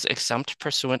project is exempt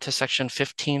pursuant to Section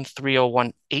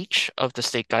 15301H of the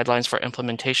state guidelines for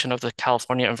implementation of the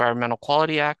California Environmental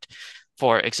Quality Act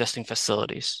for existing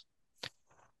facilities.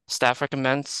 Staff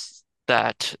recommends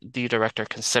that the director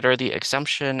consider the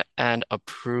exemption and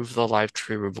approve the live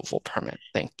tree removal permit.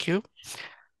 Thank you.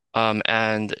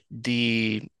 And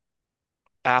the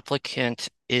applicant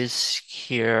is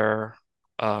here.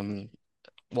 Well,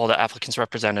 the applicant's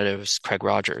representative is Craig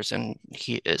Rogers, and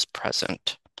he is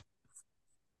present.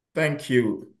 Thank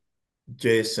you,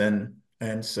 Jason.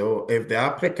 And so if the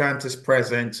applicant is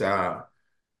present,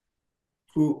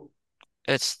 who?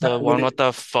 It's the one with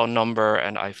the phone number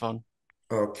and iPhone.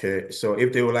 Okay, so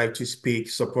if they would like to speak,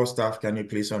 support staff, can you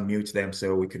please unmute them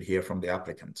so we could hear from the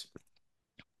applicant?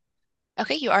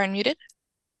 Okay, you are unmuted.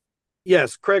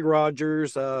 Yes, Craig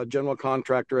Rogers, general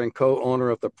contractor and co-owner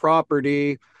of the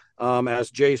property.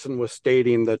 As Jason was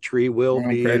stating, the tree will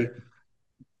be,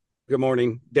 good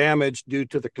morning, damaged due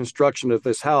to the construction of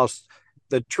this house.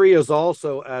 The tree is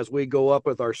also, as we go up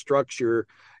with our structure,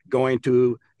 going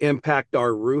to impact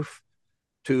our roof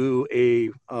to a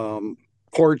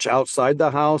porch outside the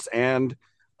house and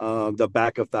the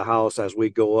back of the house as we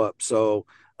go up. So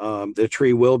the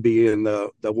tree will be in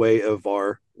the way of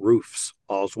our roofs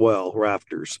as well,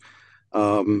 rafters.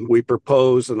 We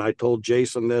propose, and I told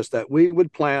Jason this, that we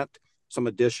would plant some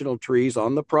additional trees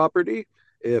on the property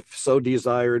if so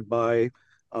desired by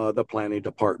the planning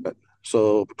department.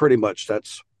 So pretty much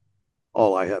that's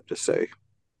all I have to say.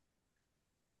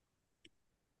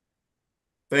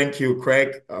 Thank you,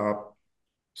 Craig.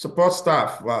 Support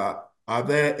staff, are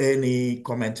there any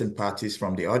commenting parties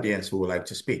from the audience who would like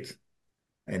to speak?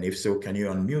 And if so, can you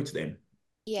unmute them?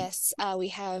 Yes, we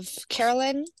have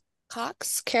Carolyn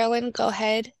Cox. Carolyn, go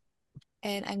ahead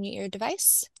and unmute your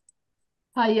device.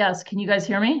 Hi, yes. Can you guys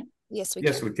hear me? Yes, we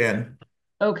can. Yes, we can.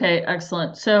 Okay,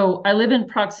 excellent. So I live in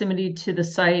proximity to the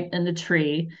site and the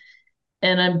tree,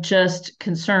 and I'm just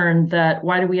concerned that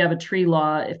why do we have a tree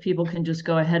law if people can just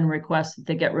go ahead and request that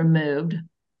they get removed?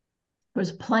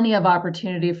 There's plenty of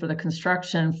opportunity for the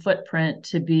construction footprint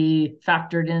to be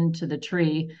factored into the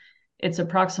tree. It's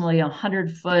approximately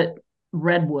 100-foot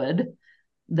redwood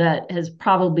that has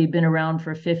probably been around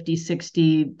for 50,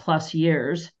 60 plus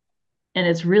years. And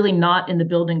it's really not in the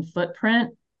building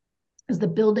footprint, because the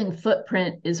building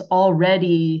footprint is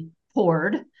already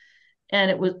poured,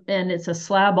 and it's a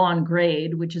slab on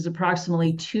grade, which is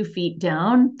approximately 2 feet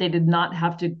down. They did not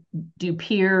have to do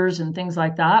piers and things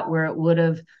like that, where it would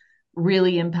have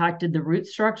really impacted the root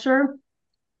structure.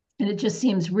 And it just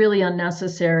seems really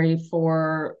unnecessary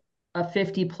for a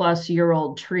 50 plus year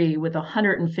old tree with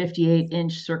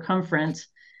 158-inch circumference,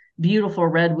 beautiful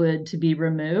redwood, to be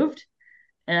removed.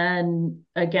 And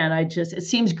again, it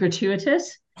seems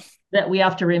gratuitous that we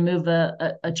have to remove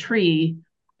a tree,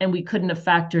 and we couldn't have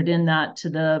factored in that to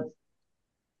the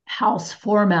house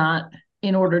format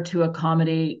in order to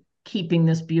accommodate keeping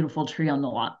this beautiful tree on the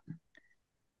lot.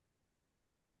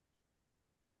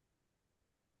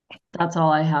 That's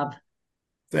all I have.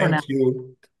 Thank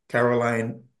you,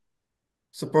 Caroline.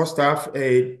 Support staff,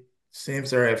 it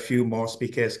seems there are a few more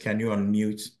speakers. Can you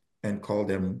unmute and call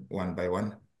them one by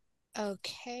one?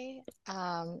 Okay.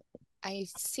 I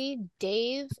see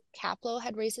Dave Kaplow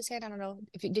had raised his hand. I don't know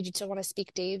if did you still want to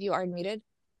speak, Dave? You are muted.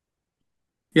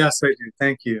 Yes, I do.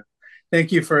 Thank you.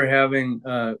 Thank you for having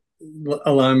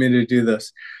allowing me to do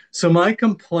this. So my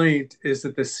complaint is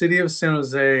that the city of San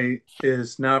Jose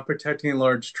is not protecting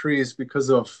large trees because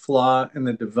of a flaw in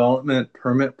the development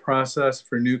permit process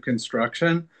for new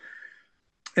construction.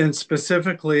 And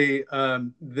specifically,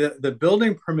 the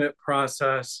building permit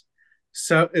process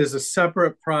is a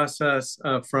separate process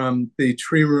from the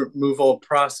tree removal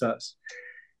process.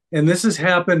 And this has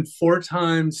happened 4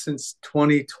 times since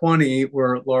 2020,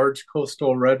 where large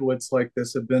coastal redwoods like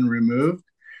this have been removed.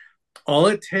 All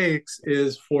it takes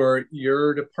is for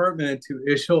your department to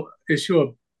issue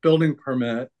a building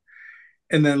permit,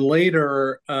 and then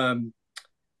later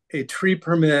a tree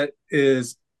permit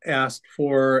is asked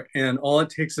for, and all it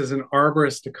takes is an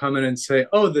arborist to come in and say,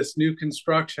 oh, this new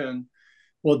construction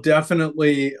will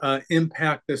definitely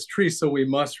impact this tree, so we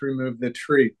must remove the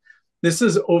tree. This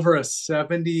is over a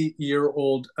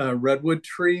 70-year-old redwood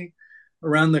tree.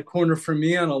 Around the corner from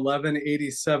me on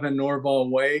 1187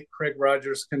 Norval Way, Craig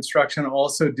Rogers Construction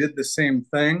also did the same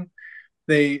thing.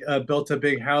 They built a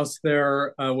big house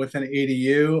there with an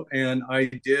ADU, and I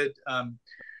did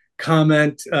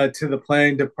comment to the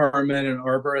planning department and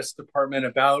arborist department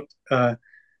about the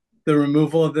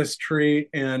removal of this tree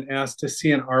and asked to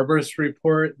see an arborist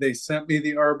report. They sent me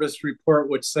the arborist report,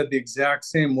 which said the exact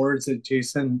same words that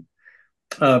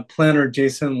planner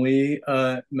Jason Lee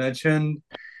mentioned,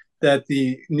 that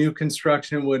the new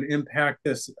construction would impact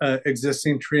this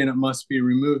existing tree and it must be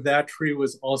removed. That tree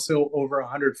was also over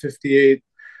 158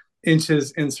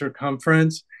 inches in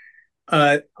circumference.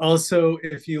 Also,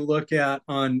 if you look at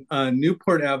on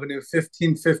Newport Avenue,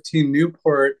 1515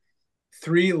 Newport,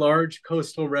 3 large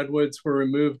coastal redwoods were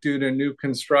removed due to new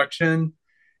construction.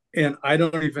 And I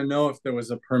don't even know if there was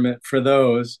a permit for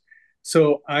those.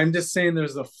 So I'm just saying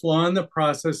there's a flaw in the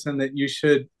process, and that you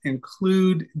should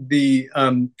include the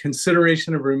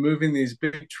consideration of removing these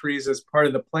big trees as part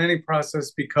of the planning process,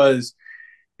 because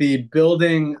the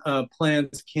building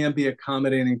plans can be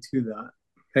accommodating to that.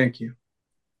 Thank you.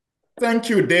 Thank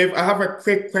you, Dave. I have a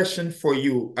quick question for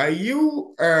you. Are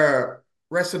you a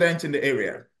resident in the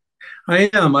area? I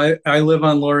am. I live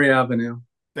on Laurie Avenue.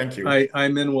 Thank you.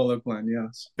 I'm in Willow Glen,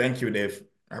 yes. Thank you, Dave.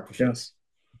 I appreciate it. Yes.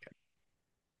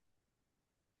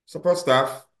 Support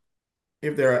staff,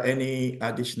 if there are any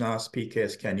additional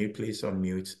speakers, can you please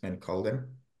unmute and call them?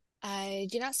 I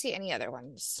do not see any other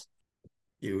ones.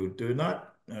 You do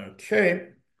not? Okay.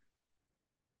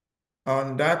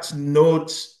 On that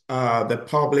note, the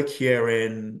public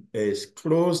hearing is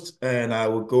closed, and I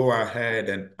will go ahead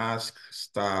and ask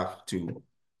staff to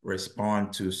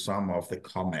respond to some of the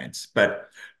comments. But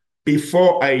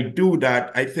before I do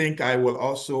that, I think I will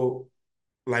also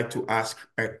like to ask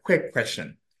a quick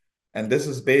question. And this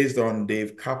is based on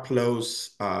Dave Kaplow's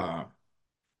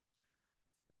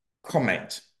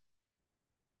comment.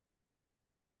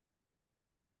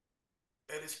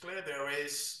 It is clear there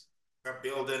is a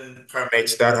building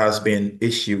permit that has been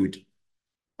issued,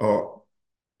 or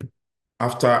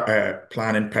after a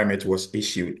planning permit was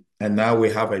issued, and now we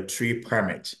have a tree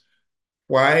permit.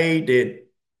 Why did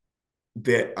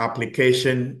the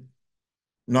application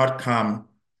not come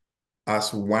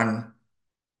as one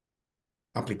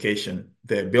application,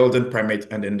 the building permit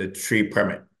and then the tree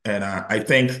permit? And I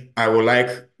think I would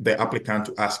like the applicant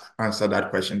to answer that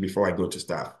question before I go to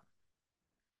staff.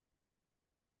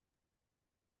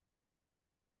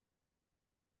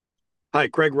 Hi,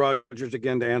 Craig Rogers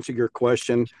again to answer your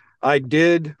question. I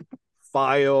did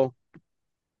file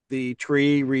the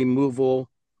tree removal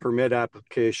permit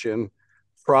application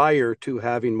prior to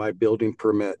having my building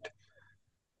permit.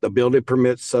 The building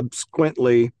permit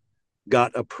subsequently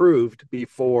got approved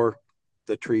before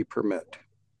the tree permit.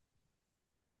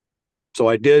 So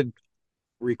I did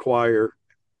require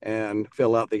and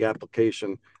fill out the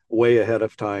application way ahead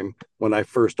of time when I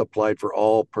first applied for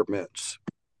all permits.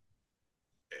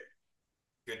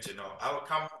 Good to know. I'll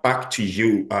come back to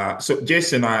you. So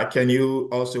Jason, can you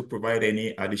also provide any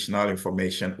additional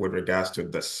information with regards to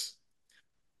this?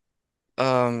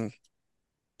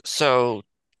 So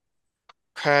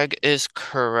Craig is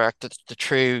correct that the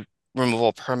tree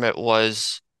removal permit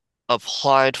was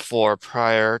applied for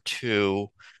prior to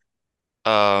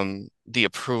the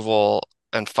approval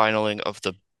and filing of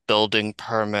the building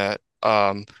permit.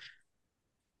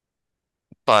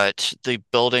 But the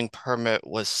building permit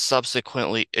was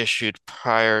subsequently issued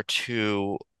prior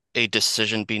to a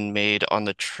decision being made on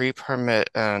the tree permit,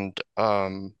 and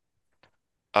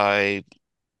I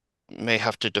may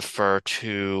have to defer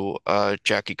to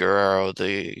Jackie Guerrero,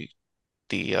 the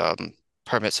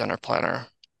permit center planner,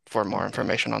 for more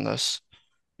information on this.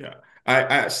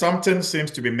 Yeah, something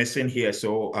seems to be missing here.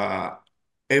 So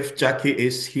if Jackie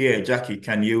is here, Jackie,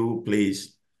 can you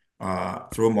please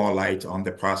throw more light on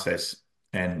the process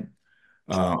and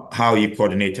how you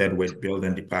coordinated with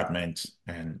building department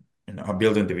and our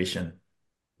building division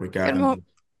regarding.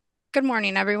 Good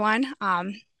morning, everyone.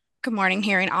 Good morning,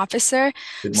 hearing officer.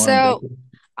 Good morning, So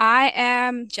I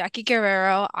am Jackie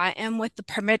Guerrero. I am with the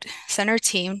permit center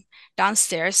team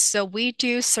downstairs. So we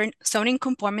do zoning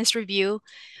conformance review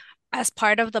as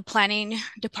part of the planning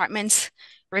department's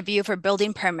review for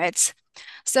building permits.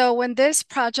 So when this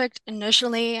project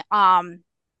initially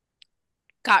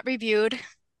got reviewed,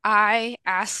 I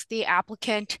asked the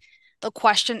applicant the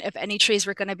question if any trees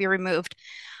were going to be removed.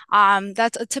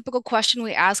 That's a typical question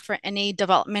we ask for any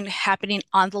development happening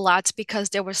on the lots because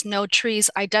there was no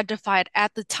trees identified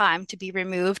at the time to be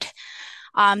removed.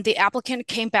 The applicant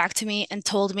came back to me and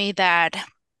told me that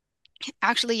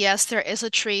actually, yes, there is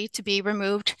a tree to be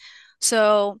removed.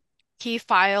 So he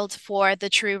filed for the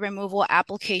tree removal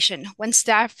application. When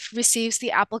staff receives the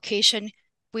application,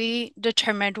 we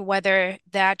determined whether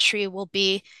that tree will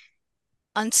be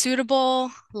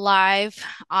unsuitable, live,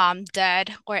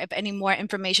 dead, or if any more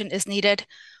information is needed.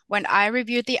 When I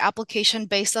reviewed the application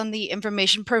based on the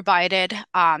information provided,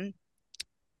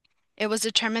 it was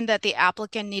determined that the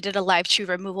applicant needed a live tree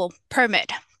removal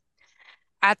permit.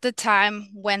 At the time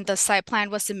when the site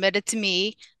plan was submitted to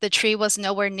me, the tree was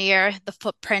nowhere near the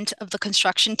footprint of the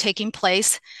construction taking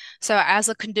place. So as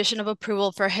a condition of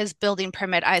approval for his building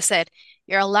permit, I said,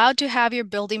 you're allowed to have your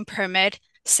building permit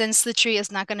since the tree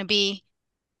is not going to be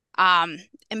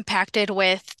impacted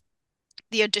with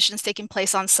the additions taking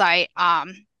place on site.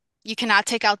 You cannot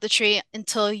take out the tree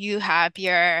until you have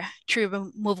your tree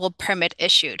removal permit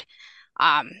issued.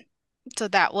 So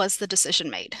that was the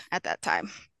decision made at that time.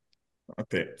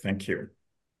 Okay, thank you.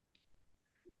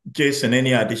 Jason,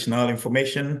 any additional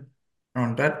information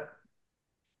on that?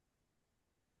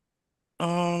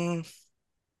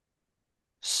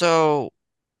 So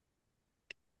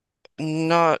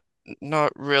not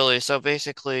really. So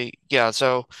basically, yeah,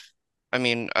 so I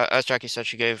mean, as Jackie said,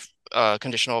 she gave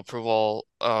conditional approval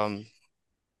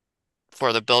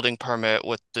for the building permit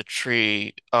with the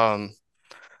tree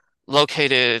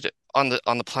located on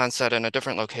the plan set in a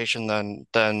different location than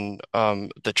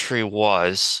the tree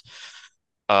was.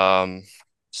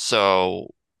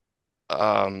 So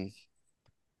and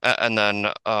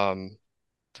then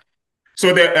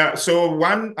so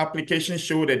one application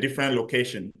showed a different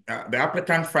location. The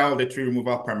applicant filed the tree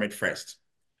removal permit first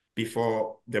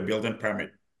before the building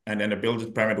permit, and then the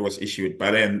building permit was issued.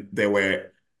 But then there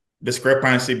were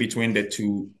discrepancy between the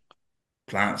two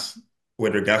plans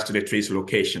with regards to the tree's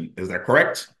location. Is that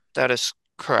correct? That is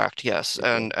correct, yes.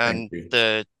 Okay, and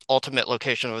the ultimate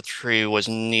location of the tree was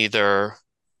neither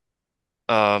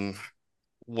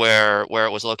where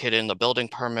it was located in the building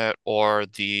permit or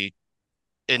the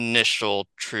initial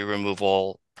tree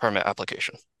removal permit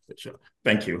application. Sure.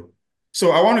 Thank you.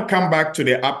 So I want to come back to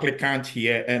the applicant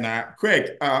here. And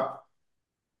Craig,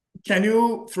 can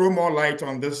you throw more light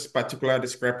on this particular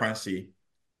discrepancy?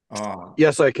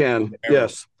 Yes, I can.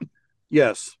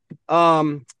 Yes.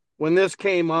 When this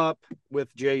came up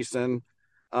with Jason,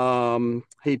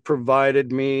 he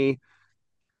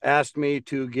asked me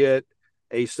to get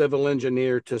a civil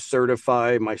engineer to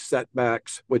certify my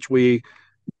setbacks, which we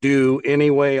do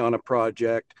anyway on a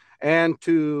project, and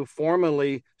to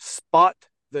formally spot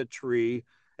the tree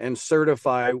and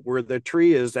certify where the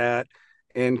tree is at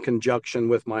in conjunction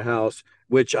with my house,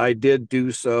 which I did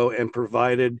do so and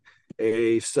provided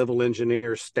a civil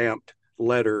engineer stamped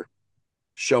letter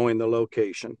showing the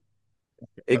location.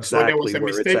 exactly so there was a where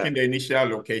it's mistake at. in the initial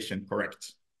location,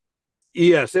 correct?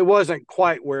 Yes, it wasn't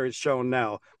quite where it's shown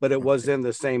now, but it was in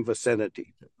the same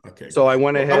vicinity. Okay. So I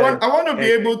went ahead. I want to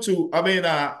be able to, I mean,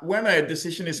 when a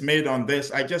decision is made on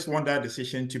this, I just want that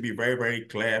decision to be very, very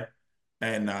clear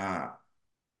and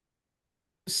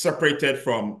separated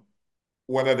from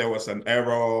whether there was an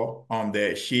error on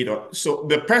the sheet. So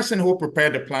the person who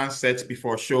prepared the plan sets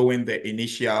before showing the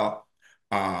initial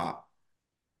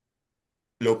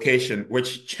location,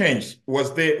 which changed,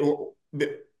 was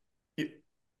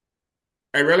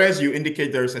I realize you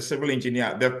indicate there is a civil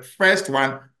engineer. The first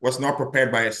one was not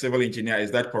prepared by a civil engineer.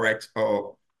 Is that correct?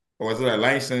 Or was it a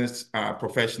licensed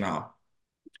professional?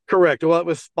 Correct. Well, it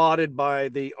was spotted by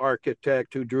the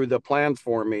architect who drew the plans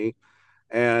for me,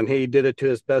 and he did it to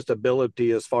his best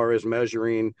ability as far as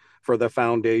measuring for the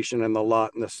foundation and the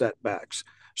lot and the setbacks.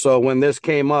 So when this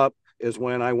came up is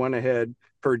when I went ahead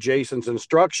per Jason's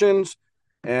instructions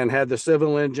and had the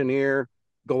civil engineer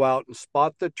go out and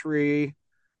spot the tree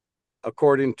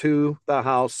according to the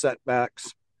house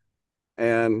setbacks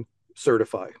and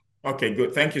certify. Okay,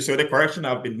 good. Thank you. So the correction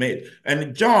have been made.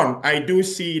 And John, I do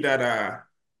see that,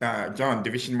 John,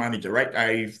 division manager, right?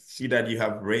 I see that you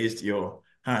have raised your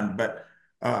hand, but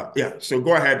yeah, so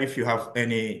go ahead if you have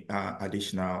any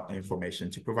additional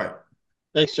information to provide.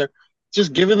 Thanks, Chair.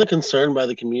 Just given the concern by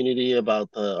the community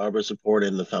about the arbor support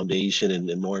and the foundation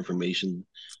and more information,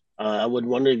 I would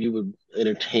wonder if you would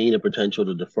entertain a potential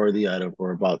to defer the item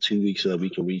for about 2 weeks so that we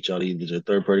can reach out either to a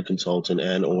third-party consultant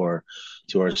and or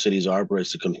to our city's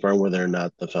arborist to confirm whether or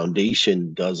not the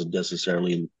foundation doesn't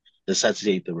necessarily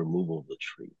necessitate the removal of the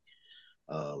tree.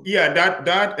 Yeah,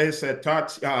 that is a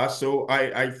thought. So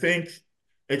I think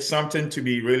it's something to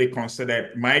be really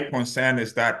considered. My concern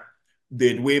is that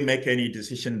did we make any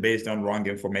decision based on wrong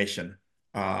information?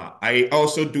 I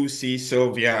also do see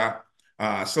Sylvia.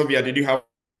 Sylvia, did you have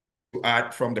to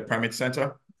add from the permit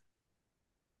center?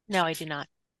 No, I do not.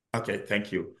 Okay,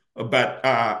 thank you. But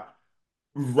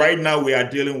right now we are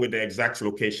dealing with the exact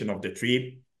location of the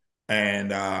tree,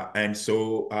 and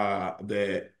so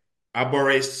the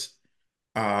arborist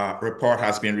report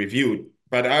has been reviewed.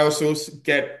 But I also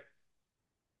get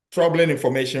troubling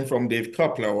information from Dave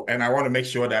Kopler, and I want to make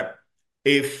sure that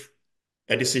if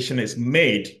a decision is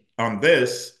made on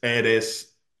this, it is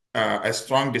a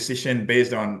strong decision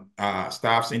based on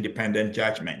staff's independent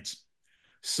judgment.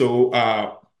 So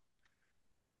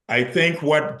I think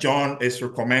what John is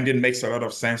recommending makes a lot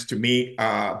of sense to me,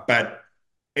 but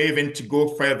even to go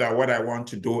further, what I want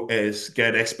to do is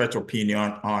get expert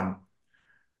opinion on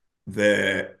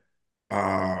the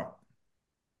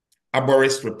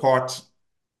arborist report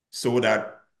so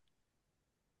that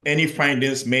any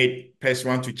findings made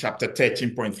pursuant to Chapter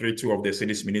 13.32 of the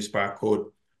city's municipal code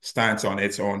stands on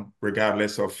its own,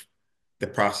 regardless of the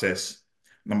process,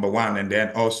 number one, and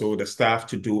then also the staff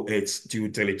to do its due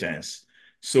diligence.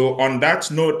 So on that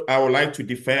note, I would like to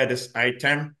defer this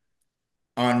item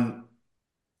on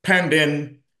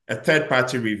pending a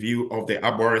third-party review of the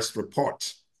arborist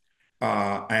report,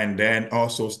 and then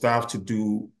also staff to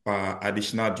do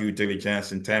additional due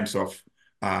diligence in terms of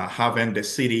having the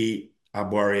city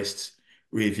arborist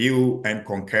review and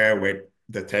concur with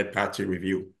the third-party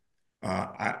review.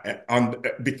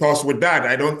 Because with that,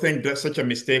 I don't think that such a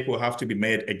mistake will have to be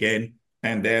made again.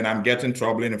 And then I'm getting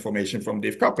troubling information from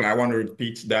Dave Kopler. I want to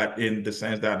repeat that in the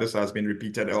sense that this has been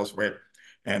repeated elsewhere.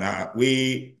 And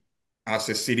we, as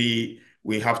a city,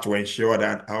 we have to ensure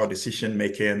that our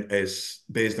decision-making is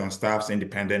based on staff's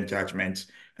independent judgment.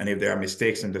 And if there are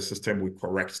mistakes in the system, we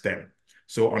correct them.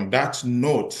 So on that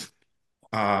note,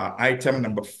 item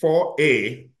number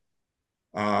 4A,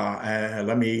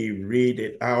 let me read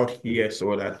it out here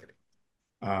so that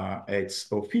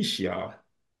it's official.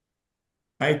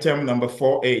 Item number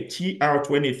 4A, TR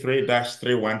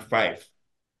 23-315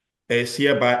 is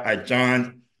hereby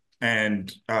adjourned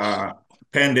and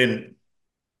pending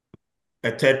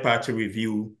a third-party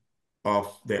review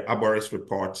of the arborist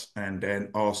report, and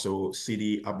then also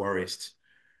city arborist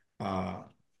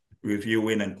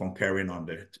reviewing and concurring on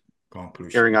the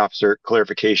conclusion. Hearing officer,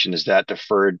 clarification, is that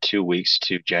deferred 2 weeks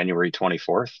to January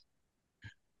 24th?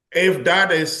 If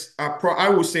that is, I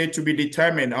would say to be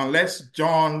determined, unless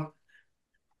John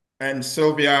and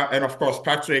Sylvia, and of course,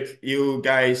 Patrick, you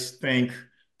guys think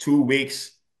 2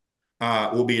 weeks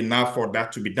will be enough for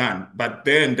that to be done. But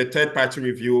then the third-party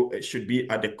review should be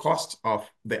at the cost of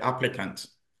the applicant.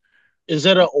 Is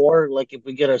it or like if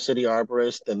we get our city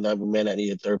arborist, then that we may not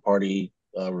need a third-party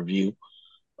review?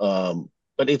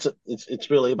 But it's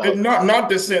really about not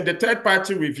the same. The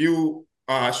third-party review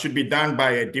should be done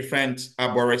by a different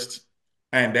arborist,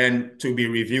 and then to be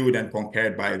reviewed and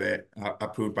concurred by the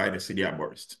approved by the city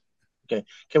arborist. Okay.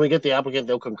 Can we get the applicant,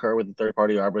 they'll concur with the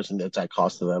third-party arborist and it's at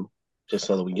cost to them, just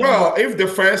so that we get Well, if the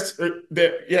first,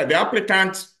 the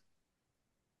applicant,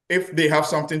 if they have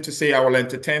something to say, I will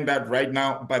entertain that right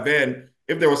now. But then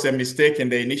if there was a mistake in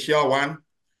the initial one,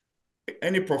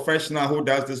 any professional who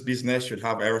does this business should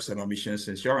have errors and omissions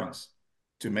insurance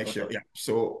to make sure. Yeah.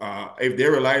 So if they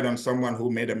relied on someone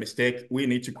who made a mistake, we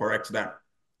need to correct that.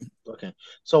 Okay.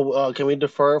 So can we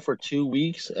defer for 2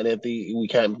 weeks? And if we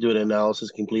can't do an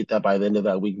analysis, complete that by the end of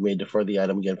that week, we may defer the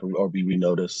item again or be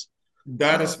renoticed.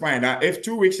 That is fine. If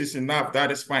 2 weeks is enough,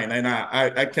 that is fine. And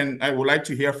I would like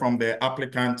to hear from the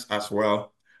applicant as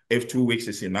well, if 2 weeks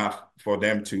is enough for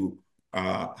them to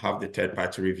have the third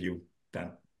party review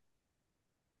done.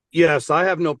 Yes, I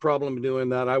have no problem doing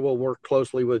that. I will work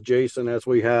closely with Jason as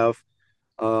we have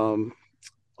on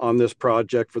this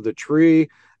project for the tree.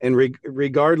 And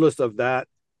regardless of that,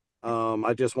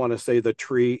 I just want to say the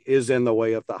tree is in the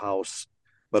way of the house.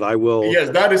 But I will. Yes,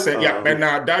 that is and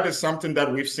that is something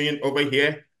that we've seen over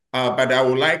here. But I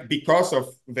would like, because of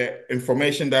the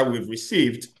information that we've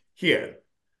received here,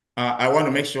 I want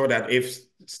to make sure that if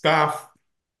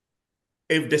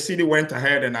the city went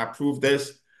ahead and approved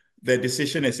this, the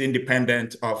decision is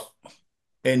independent of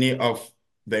any of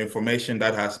the information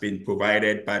that has been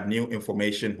provided, but new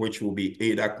information which will be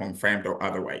either confirmed or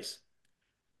otherwise.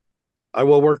 I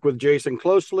will work with Jason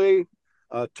closely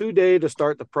today to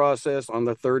start the process on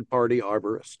the third-party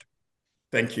arborist.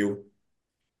 Thank you.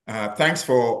 Thanks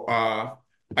for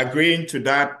agreeing to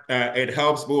that. It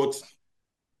helps both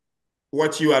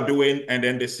what you are doing and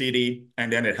then the city,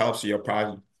 and then it helps your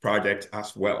project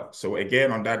as well. So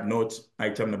again, on that note,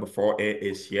 item number 4A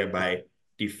is hereby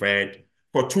deferred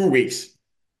for 2 weeks.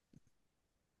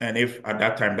 And if at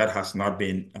that time that has not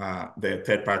been, the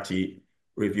third party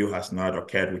review has not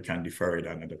occurred, we can defer it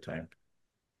another time.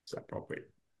 It's appropriate.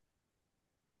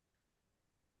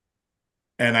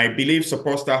 And I believe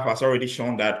support staff has already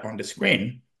shown that on the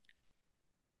screen.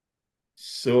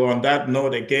 So on that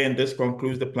note, again, this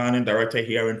concludes the planning director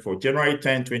hearing for January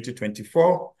 10,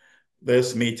 2024.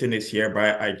 This meeting is hereby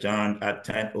adjourned at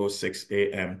 10:06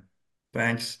 a.m.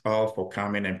 Thanks all for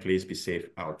coming, and please be safe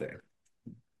out there.